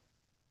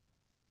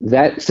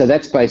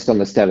that's based on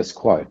the status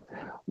quo.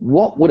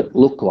 What would it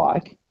look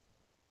like?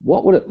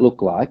 What would it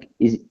look like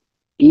is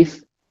if,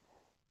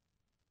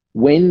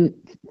 when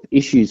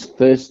issues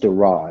first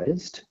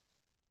arose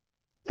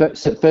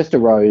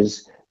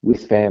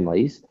with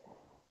families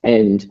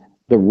and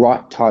the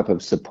right type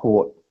of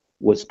support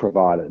was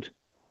provided,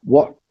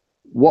 what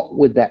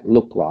would that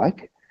look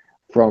like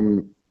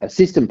from a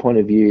system point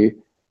of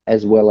view,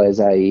 as well as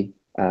an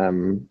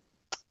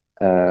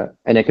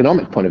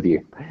economic point of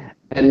view?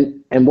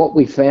 And what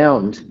we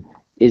found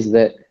is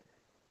that,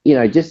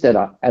 just at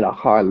a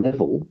high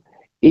level,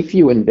 if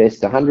you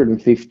invest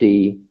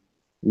 $150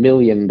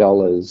 million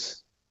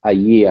a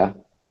year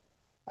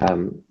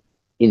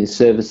in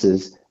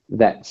services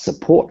that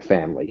support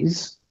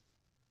families,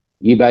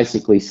 you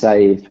basically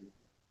save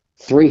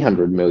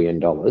 $300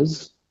 million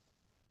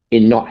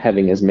in not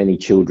having as many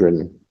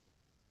children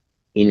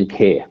in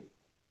care.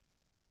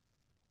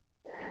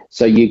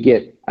 So you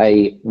get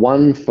a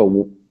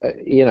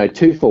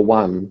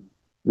 2-for-1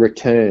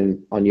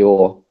 return on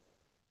your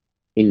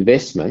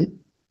investment.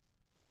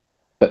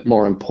 But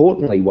more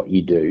importantly, what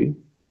you do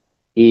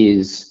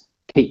is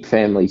keep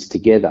families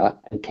together,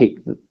 and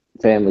keep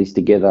families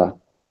together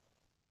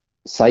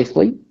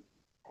safely,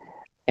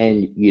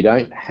 and you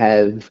don't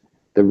have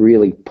the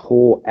really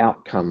poor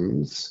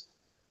outcomes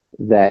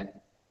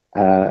that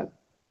that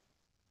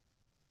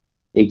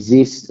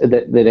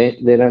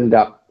end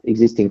up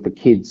existing for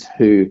kids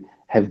who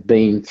have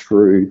been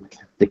through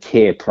the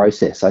care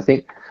process. I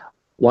think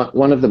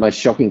one of the most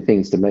shocking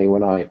things to me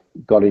when I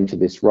got into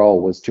this role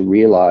was to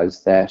realise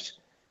that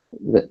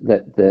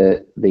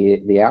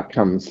the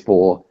outcomes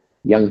for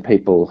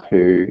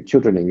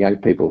children and young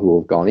people who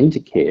have gone into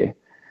care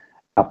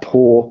are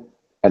poor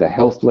at a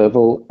health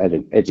level, at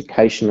an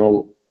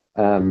educational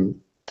level,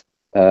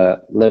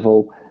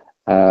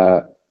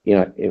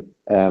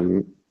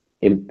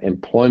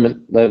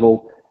 employment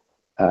level,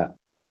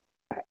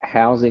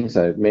 housing.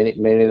 So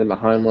many of them are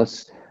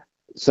homeless.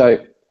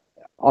 So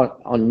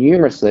on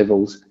numerous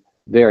levels,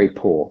 very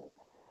poor.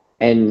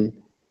 And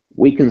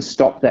we can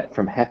stop that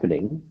from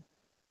happening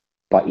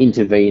by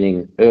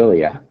intervening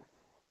earlier.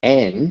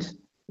 And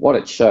what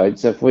it showed,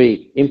 so if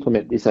we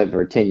implement this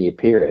over a 10-year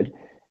period,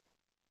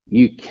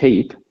 you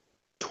keep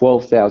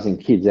 12,000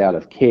 kids out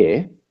of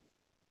care.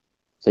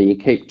 So you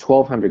keep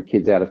 1,200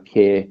 kids out of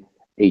care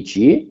each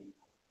year.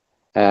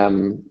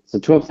 So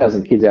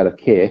 12,000 kids out of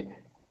care,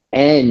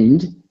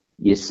 and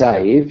you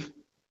save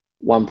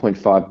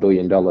 $1.5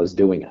 billion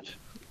doing it.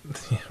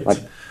 Like,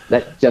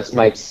 that just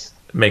makes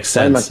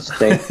so much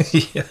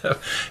sense. Yeah.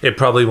 It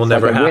probably will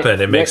never happen.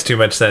 It makes too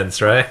much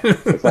sense, right?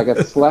 It's like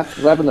a slap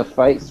in the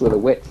face with a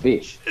wet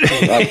fish.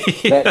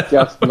 That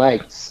just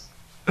makes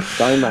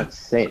so much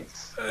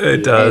sense.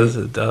 It does.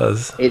 It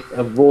does. It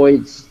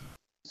avoids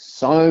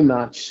so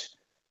much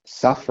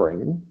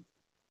suffering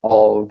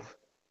of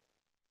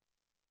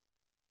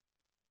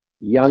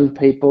young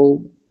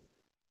people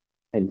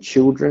and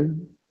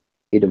children.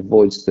 It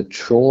avoids the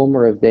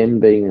trauma of them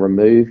being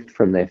removed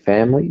from their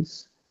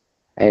families.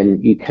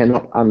 And you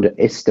cannot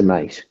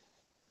underestimate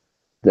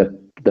the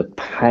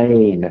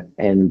pain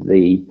and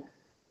the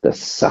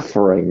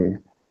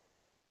suffering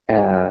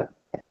that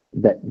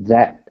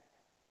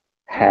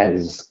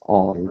has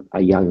on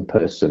a young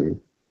person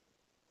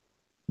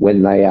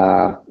when they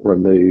are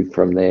removed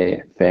from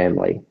their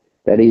family.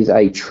 That is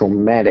a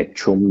traumatic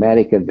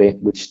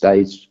event which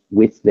stays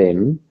with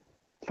them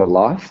for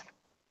life.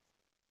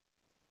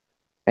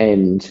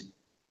 And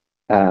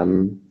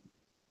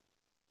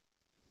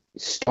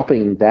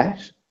stopping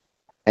that,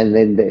 and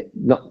then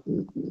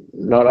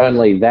not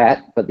only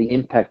that, but the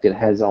impact it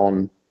has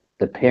on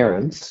the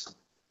parents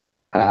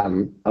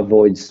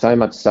avoids so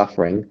much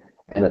suffering,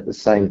 and at the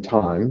same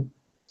time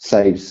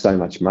saves so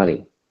much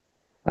money.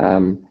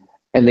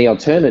 And the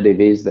alternative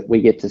is that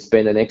we get to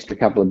spend an extra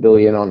couple of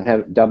billion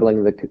on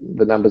doubling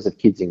the numbers of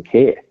kids in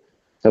care.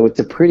 So it's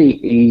a pretty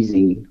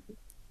easy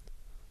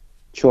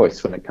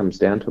choice when it comes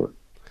down to it.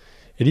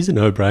 It is a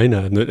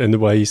no-brainer, and the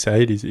way you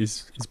say it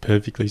is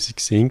perfectly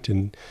succinct,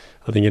 and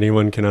I think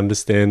anyone can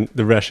understand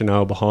the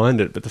rationale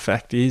behind it. But the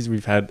fact is,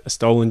 we've had a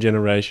stolen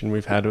generation,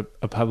 we've had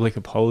a public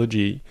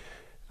apology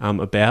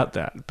about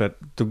that. But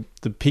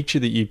the picture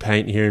that you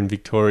paint here in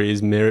Victoria is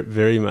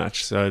very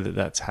much so that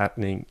that's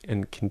happening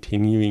and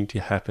continuing to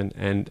happen,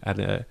 and at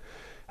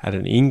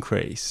an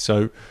increase.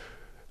 So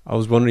I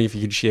was wondering if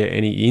you could share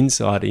any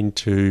insight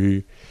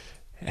into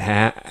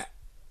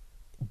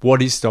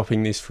what is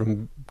stopping this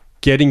from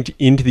getting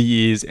into the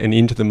ears and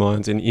into the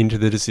minds and into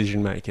the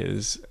decision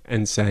makers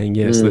and saying,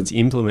 yes, let's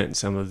implement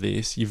some of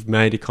this. You've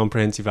made a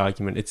comprehensive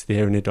argument. It's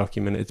there in a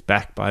document. It's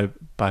backed by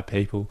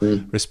people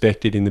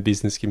respected in the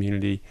business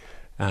community.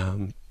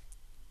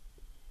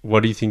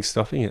 What do you think's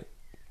stopping it?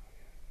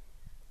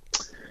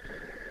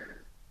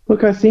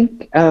 Look, I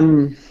think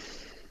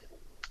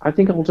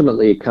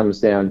ultimately it comes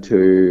down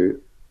to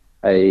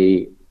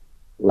a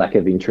lack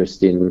of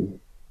interest in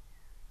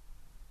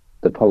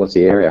the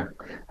policy area.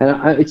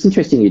 And it's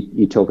interesting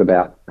you talk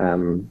about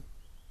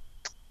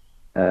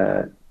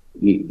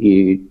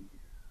you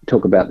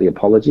talk about the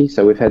apology.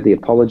 So we've had the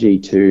apology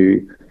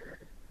to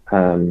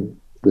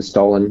the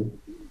stolen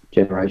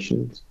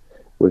generations.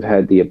 We've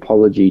had the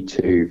apology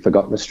to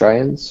forgotten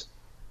Australians.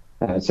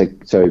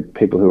 So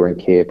people who were in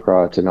care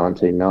prior to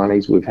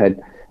 1990s. We've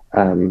had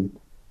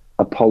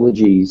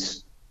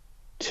apologies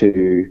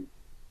to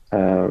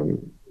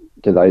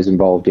those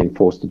involved in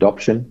forced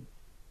adoption.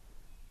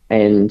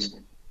 And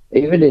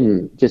even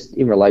in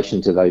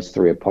relation to those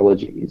three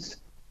apologies,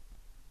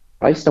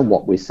 based on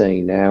what we're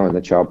seeing now in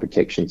the child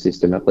protection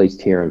system, at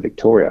least here in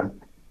Victoria,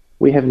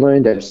 we have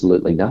learned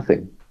absolutely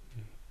nothing.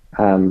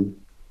 The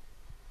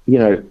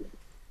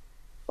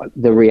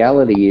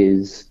reality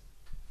is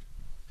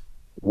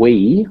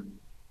we,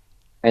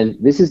 and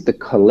this is the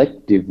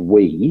collective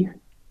we,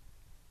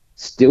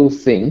 still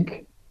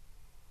think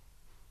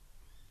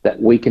that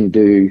we can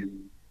do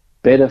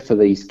better for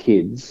these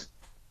kids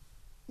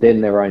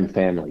than their own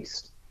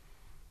families.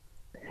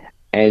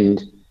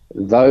 And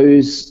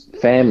those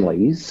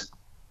families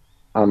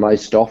are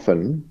most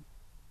often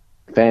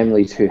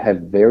families who have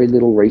very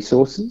little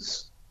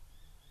resources,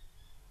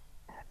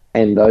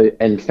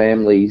 and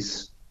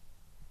families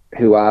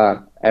who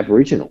are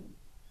Aboriginal.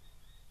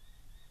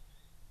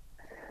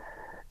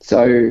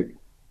 So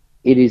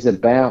it is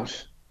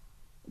about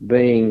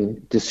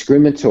being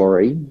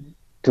discriminatory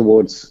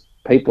towards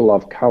people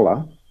of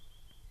colour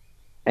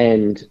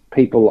and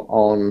people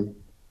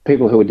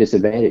who are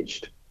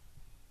disadvantaged.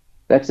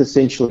 That's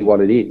essentially what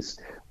it is.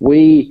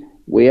 We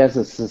as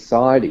a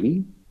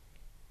society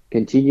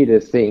continue to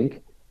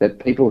think that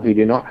people who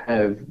do not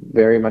have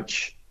very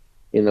much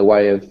in the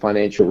way of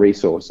financial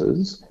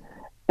resources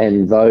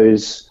and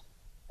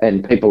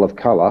people of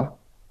colour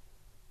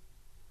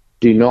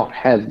do not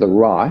have the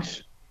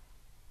right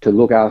to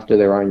look after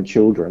their own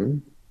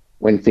children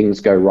when things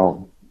go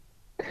wrong.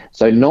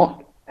 So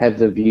not have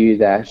the view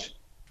that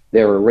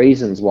there are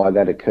reasons why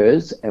that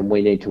occurs and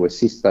we need to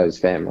assist those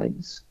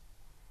families.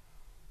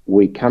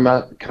 We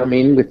come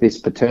in with this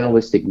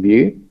paternalistic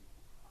view,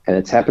 and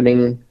it's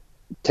happening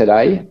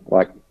today.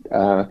 Like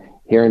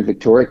here in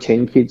Victoria,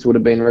 10 kids would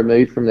have been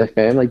removed from their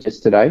family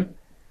just today.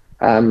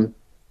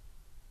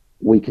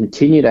 We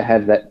continue to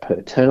have that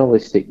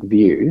paternalistic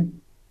view,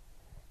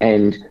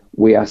 and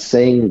we are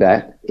seeing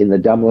that in the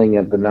doubling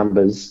of the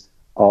numbers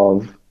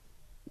of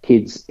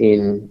kids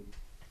in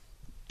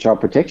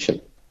child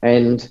protection.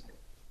 And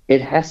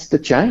it has to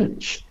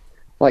change.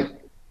 Like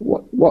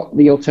what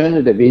the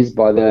alternative is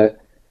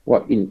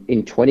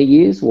in 20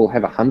 years, we'll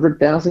have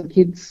 100,000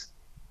 kids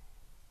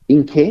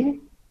in care.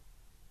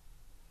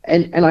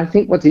 And I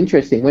think what's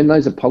interesting, when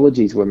those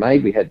apologies were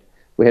made,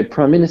 we had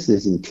prime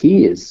ministers in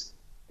tears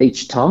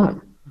each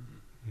time.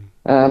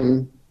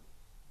 And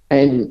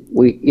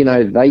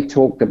they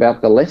talked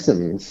about the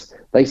lessons.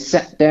 They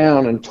sat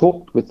down and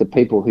talked with the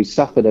people who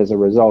suffered as a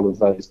result of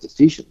those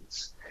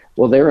decisions.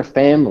 Well, there are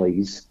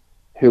families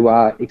who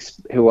are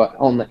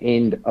on the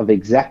end of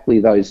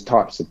exactly those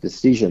types of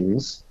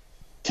decisions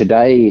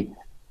today,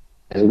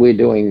 as we're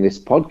doing this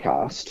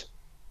podcast,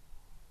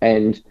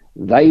 and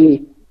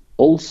they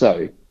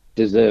also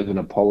deserve an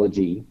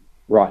apology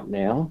right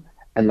now,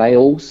 and they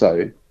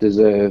also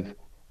deserve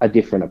a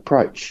different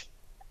approach.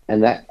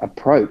 And that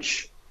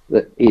approach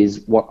that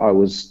is what I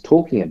was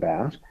talking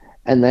about,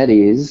 and that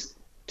is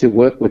to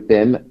work with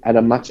them at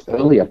a much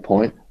earlier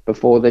point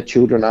before their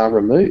children are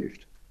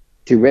removed,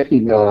 to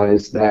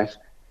recognise that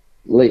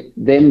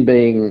them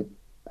being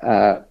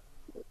a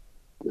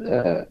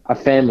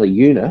family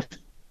unit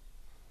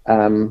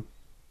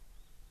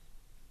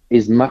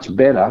is much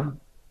better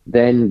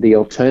than the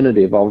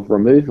alternative of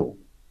removal.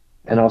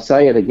 And I'll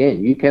say it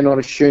again, you cannot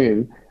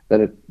assume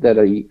that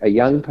a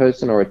young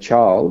person or a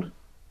child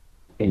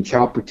in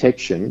child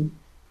protection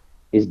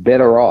is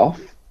better off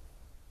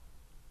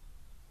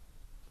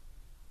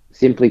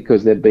simply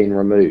because they've been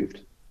removed.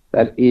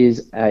 That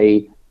is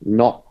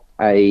not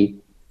a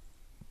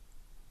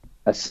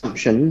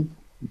assumption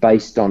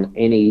based on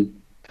any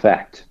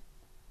fact.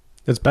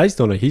 It's based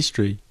on a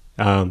history,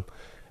 and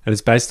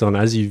it's based on,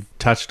 as you've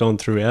touched on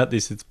throughout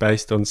this, it's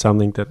based on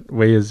something that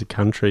we as a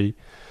country,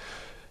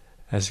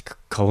 as a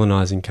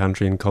colonising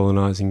country and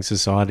colonising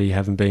society,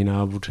 haven't been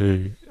able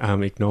to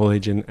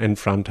acknowledge and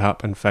front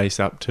up and face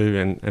up to.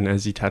 And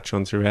as you touch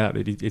on throughout,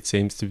 it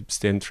seems to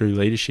stem through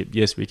leadership.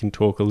 Yes, we can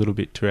talk a little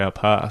bit to our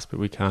past, but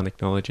we can't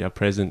acknowledge our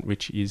present,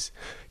 which is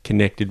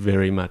connected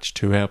very much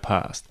to our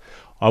past.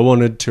 I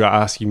wanted to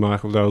ask you,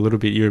 Michael, though, a little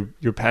bit. You're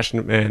a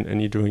passionate man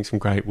and you're doing some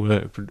great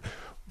work. But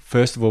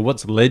first of all,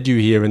 what's led you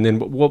here? And then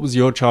what was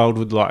your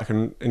childhood like?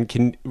 And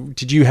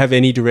did you have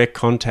any direct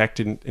contact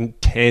and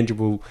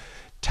tangible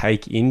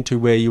take into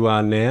where you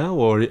are now?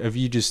 Or have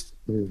you just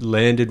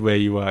landed where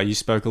you are? You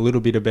spoke a little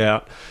bit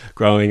about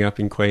growing up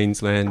in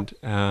Queensland,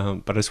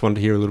 but I just wanted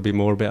to hear a little bit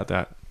more about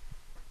that.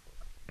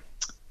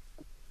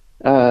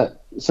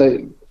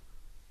 So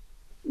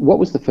what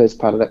was the first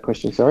part of that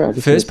question? Sorry. The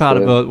first part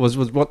of it was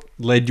what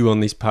led you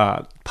on this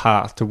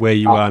path to where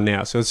you are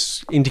now. So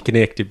it's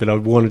interconnected, but I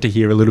wanted to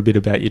hear a little bit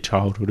about your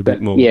childhood a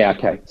bit more. Yeah,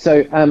 okay.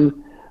 So,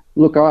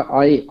 look,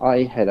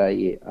 I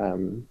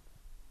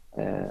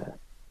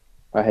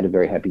had a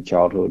very happy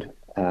childhood.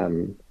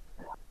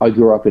 I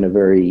grew up in a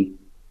very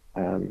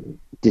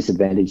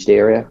disadvantaged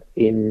area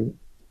in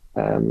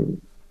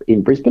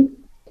Brisbane.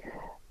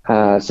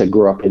 So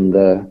grew up in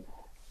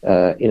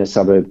a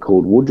suburb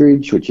called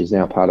Woodridge, which is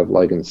now part of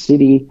Logan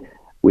City,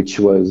 which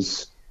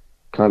was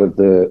kind of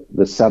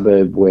the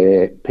suburb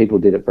where people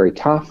did it very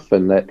tough,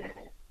 and that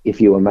if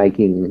you were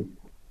making,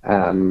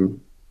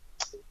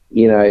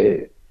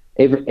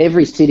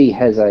 every city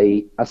has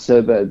a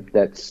suburb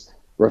that's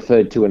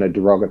referred to in a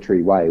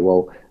derogatory way.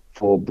 Well,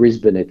 for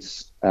Brisbane,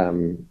 it's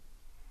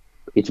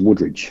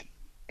Woodridge.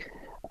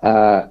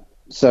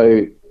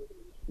 So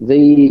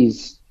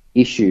these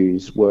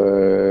issues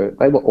were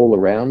all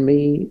around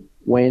me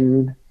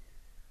when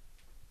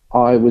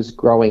I was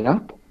growing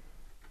up,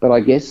 but I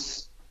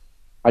guess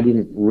I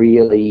didn't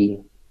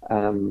really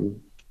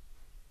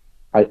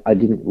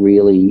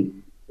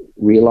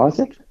realize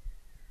it.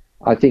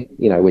 I think,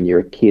 when you're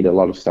a kid, a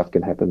lot of stuff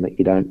can happen that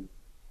you don't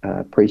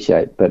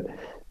appreciate, but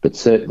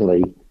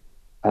certainly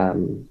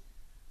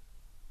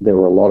there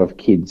were a lot of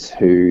kids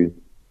who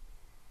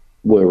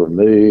were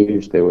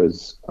removed. There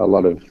was a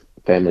lot of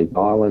family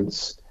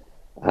violence,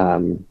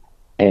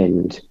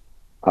 and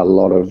a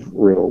lot of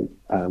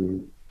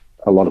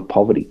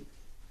poverty.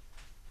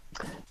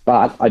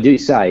 But I do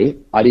say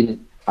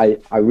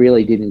I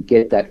really didn't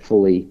get that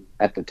fully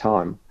at the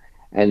time,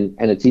 and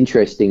it's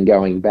interesting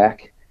going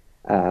back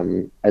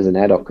as an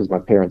adult, because my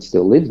parents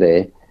still live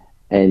there,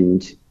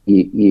 and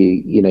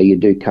you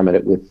do come at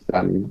it with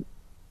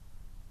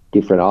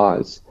different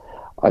eyes.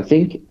 I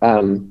think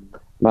Mum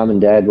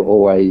and Dad were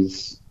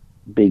always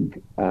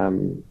big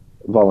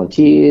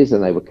volunteers,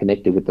 and they were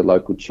connected with the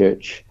local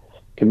church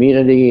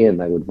community, and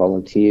they would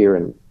volunteer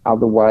in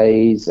other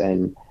ways,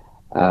 and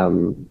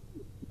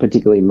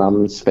particularly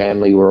Mum's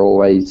family were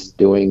always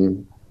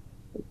doing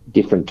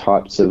different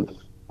types of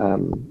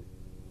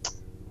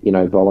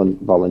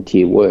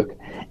volunteer work,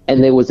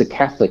 and there was a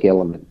Catholic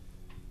element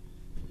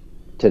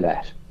to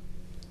that.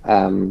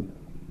 And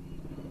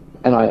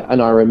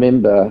I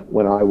remember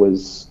when I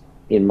was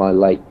in my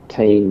late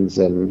teens,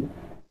 and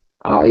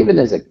even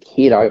as a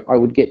kid, I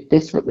would get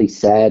desperately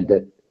sad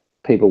that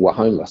people were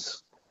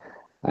homeless,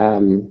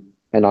 and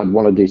I'd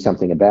want to do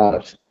something about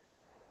it.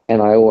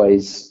 And I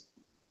always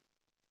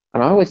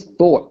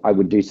thought I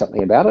would do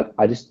something about it.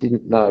 I just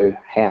didn't know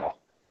how.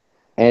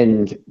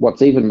 And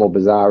what's even more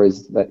bizarre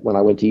is that when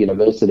I went to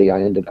university,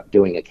 I ended up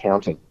doing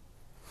accounting.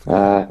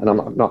 And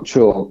I'm not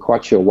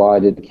quite sure why I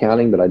did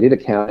accounting, but I did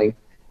accounting.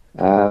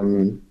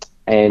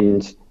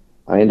 And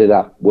I ended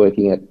up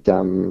working at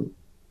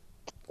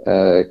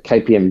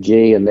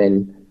KPMG, and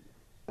then,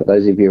 for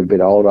those of you a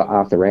bit older,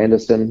 Arthur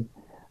Andersen,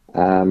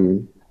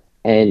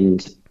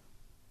 and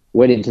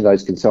went into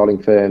those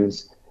consulting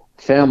firms,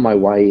 found my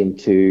way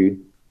into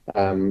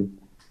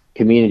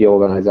community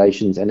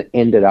organisations, and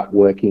ended up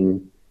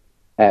working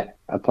at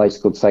a place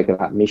called Sacred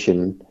Heart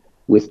Mission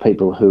with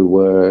people who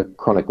were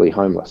chronically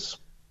homeless.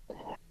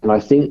 And I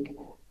think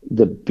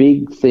the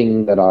big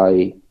thing that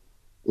I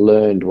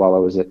learned while I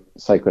was at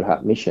Sacred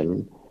Heart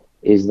Mission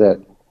is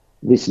that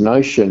this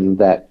notion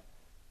that,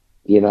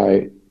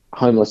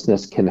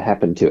 homelessness can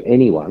happen to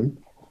anyone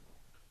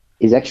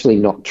is actually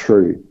not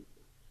true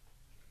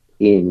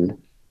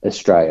in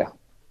Australia.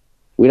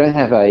 We don't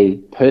have a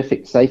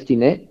perfect safety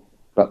net,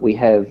 but we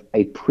have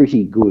a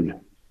pretty good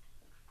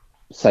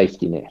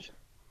safety net.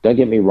 Don't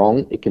get me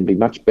wrong; it can be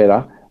much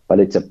better, but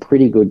it's a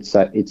pretty good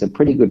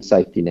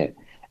safety net.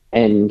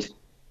 And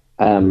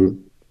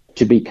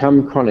to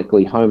become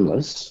chronically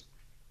homeless,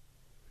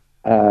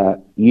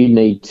 you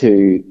need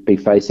to be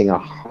facing a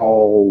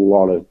whole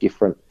lot of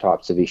different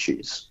types of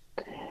issues.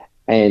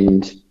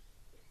 And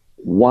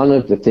one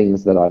of the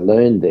things that I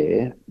learned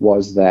there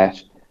was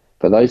that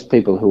for those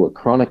people who are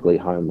chronically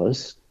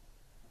homeless,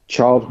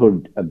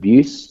 childhood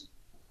abuse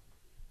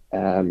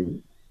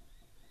and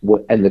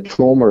the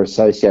trauma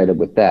associated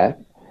with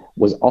that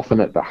was often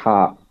at the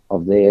heart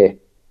of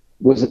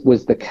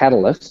was the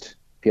catalyst,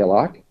 if you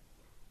like,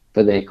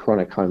 for their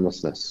chronic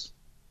homelessness.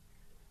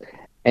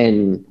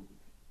 And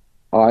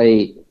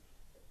I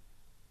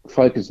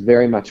focused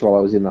very much while I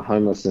was in the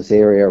homelessness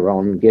area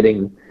on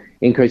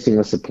increasing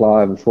the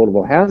supply of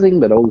affordable housing,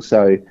 but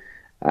also,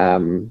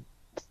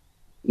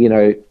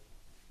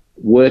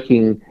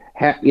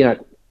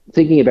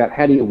 thinking about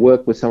how do you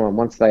work with someone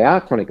once they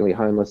are chronically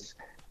homeless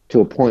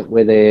to a point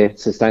where they're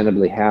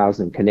sustainably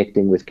housed and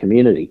connecting with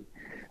community.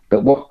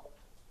 But what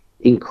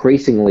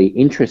increasingly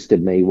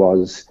interested me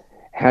was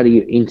how do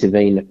you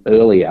intervene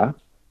earlier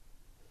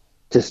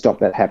to stop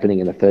that happening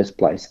in the first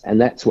place?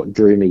 And that's what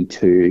drew me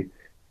to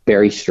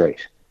Berry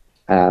Street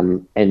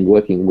and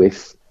working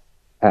with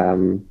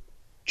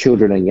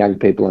children and young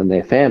people and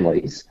their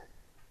families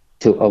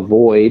to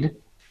avoid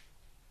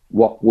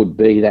what would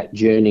be that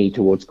journey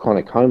towards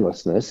chronic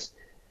homelessness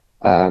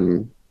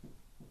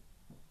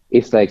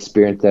if they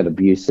experience that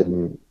abuse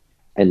and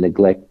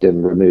neglect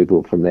and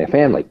removal from their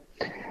family.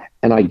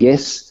 And I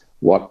guess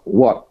what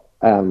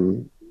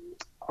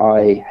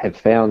I have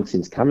found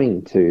since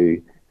coming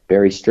to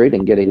Berry Street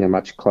and getting a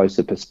much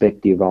closer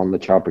perspective on the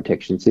child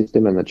protection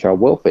system and the child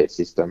welfare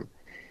system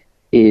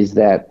is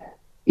that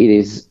it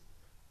is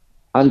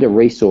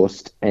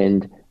under-resourced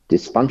and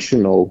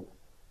dysfunctional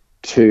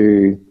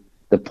to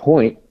the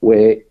point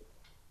where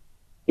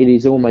it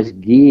is almost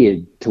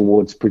geared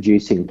towards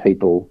producing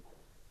people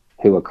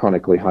who are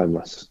chronically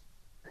homeless.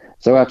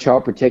 So our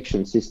child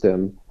protection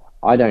system,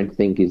 I don't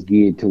think, is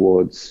geared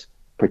towards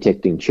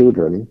protecting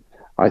children.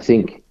 I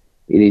think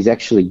it is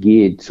actually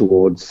geared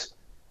towards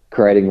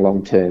creating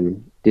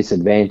long-term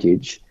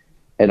disadvantage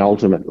and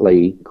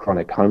ultimately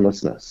chronic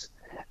homelessness.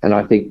 And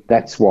I think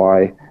that's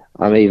why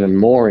I'm even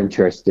more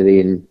interested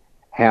in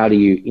how do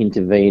you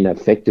intervene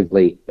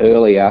effectively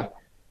earlier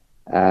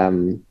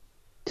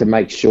to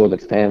make sure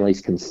that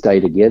families can stay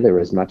together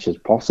as much as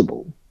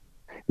possible.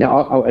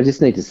 Now, I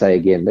just need to say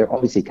again, there are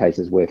obviously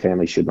cases where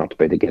families should not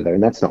be together,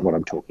 and that's not what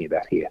I'm talking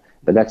about here,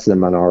 but that's the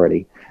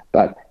minority.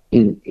 But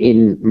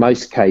in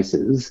most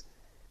cases,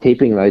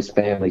 keeping those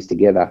families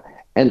together,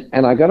 and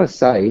I got to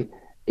say,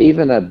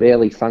 even a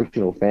barely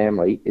functional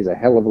family is a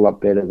hell of a lot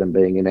better than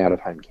being in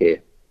out-of-home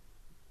care.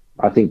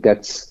 I think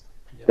that's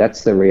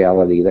the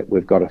reality that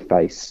we've got to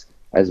face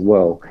as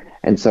well.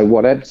 And so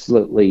what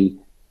absolutely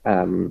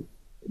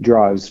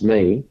drives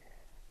me,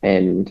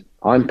 and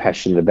I'm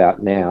passionate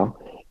about now,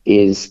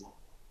 is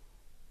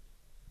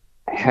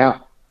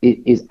how it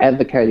is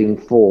advocating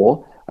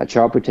for a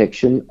child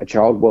protection, a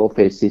child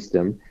welfare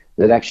system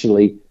that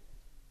actually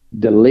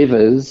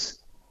delivers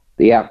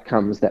the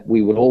outcomes that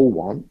we would all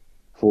want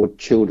for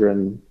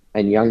children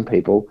and young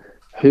people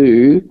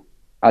who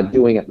are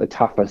doing it the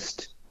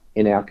toughest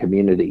in our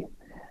community.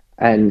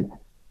 And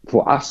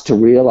for us to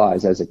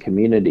realise as a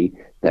community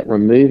that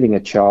removing a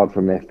child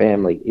from their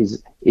family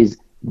is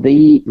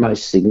the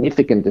most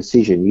significant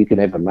decision you can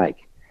ever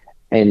make.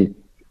 And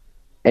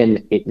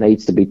it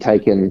needs to be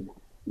taken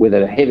with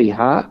a heavy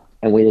heart,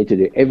 and we need to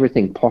do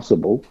everything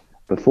possible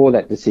before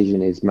that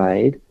decision is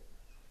made,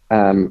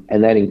 and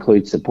that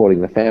includes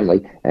supporting the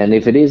family. And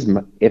if it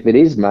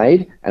is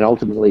made, and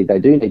ultimately they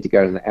do need to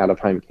go to the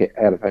out-of-home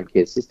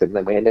care system,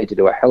 then we need to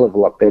do a hell of a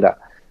lot better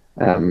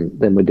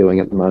than we're doing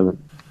at the moment.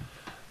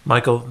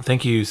 Michael,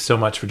 thank you so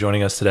much for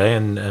joining us today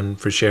and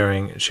for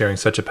sharing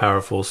such a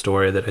powerful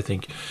story that I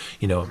think,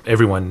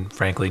 everyone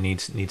frankly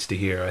needs to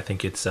hear. I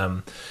think it's,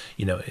 in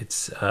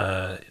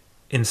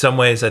some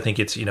ways, I think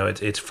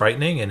it's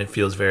frightening, and it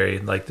feels very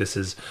like this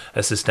is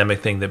a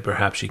systemic thing that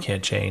perhaps you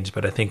can't change.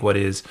 But I think what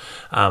is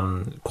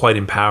quite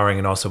empowering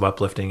and also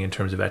uplifting in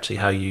terms of actually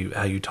how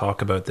you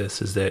talk about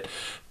this is that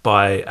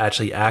by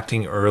actually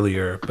acting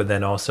earlier, but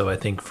then also I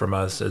think from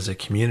us as a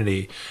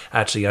community,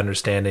 actually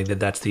understanding that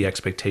that's the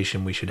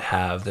expectation we should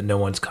have, that no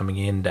one's coming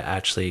in to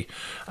actually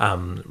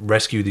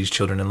rescue these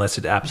children unless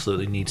it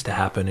absolutely needs to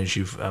happen, as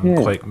you've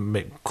quite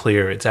made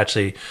clear.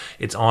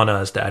 It's on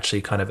us to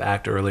actually kind of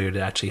act earlier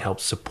to actually help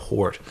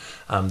support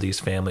these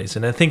families.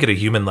 And I think at a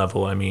human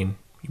level, I mean,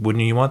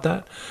 Wouldn't you want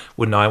that?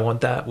 Wouldn't I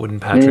want that?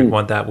 Wouldn't Patrick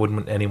want that?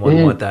 Wouldn't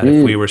anyone want that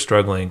if we were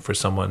struggling for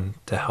someone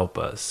to help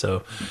us?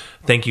 So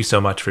thank you so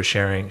much for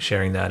sharing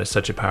that. It's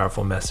such a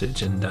powerful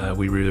message, and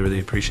we really, really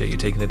appreciate you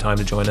taking the time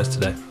to join us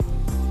today.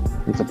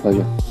 It's a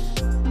pleasure.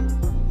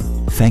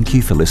 Thank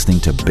you for listening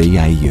to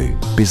BAU,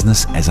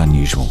 Business as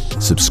Unusual.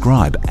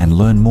 Subscribe and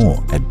learn more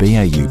at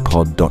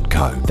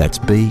baupod.co. That's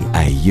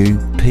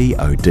BAUPODCO.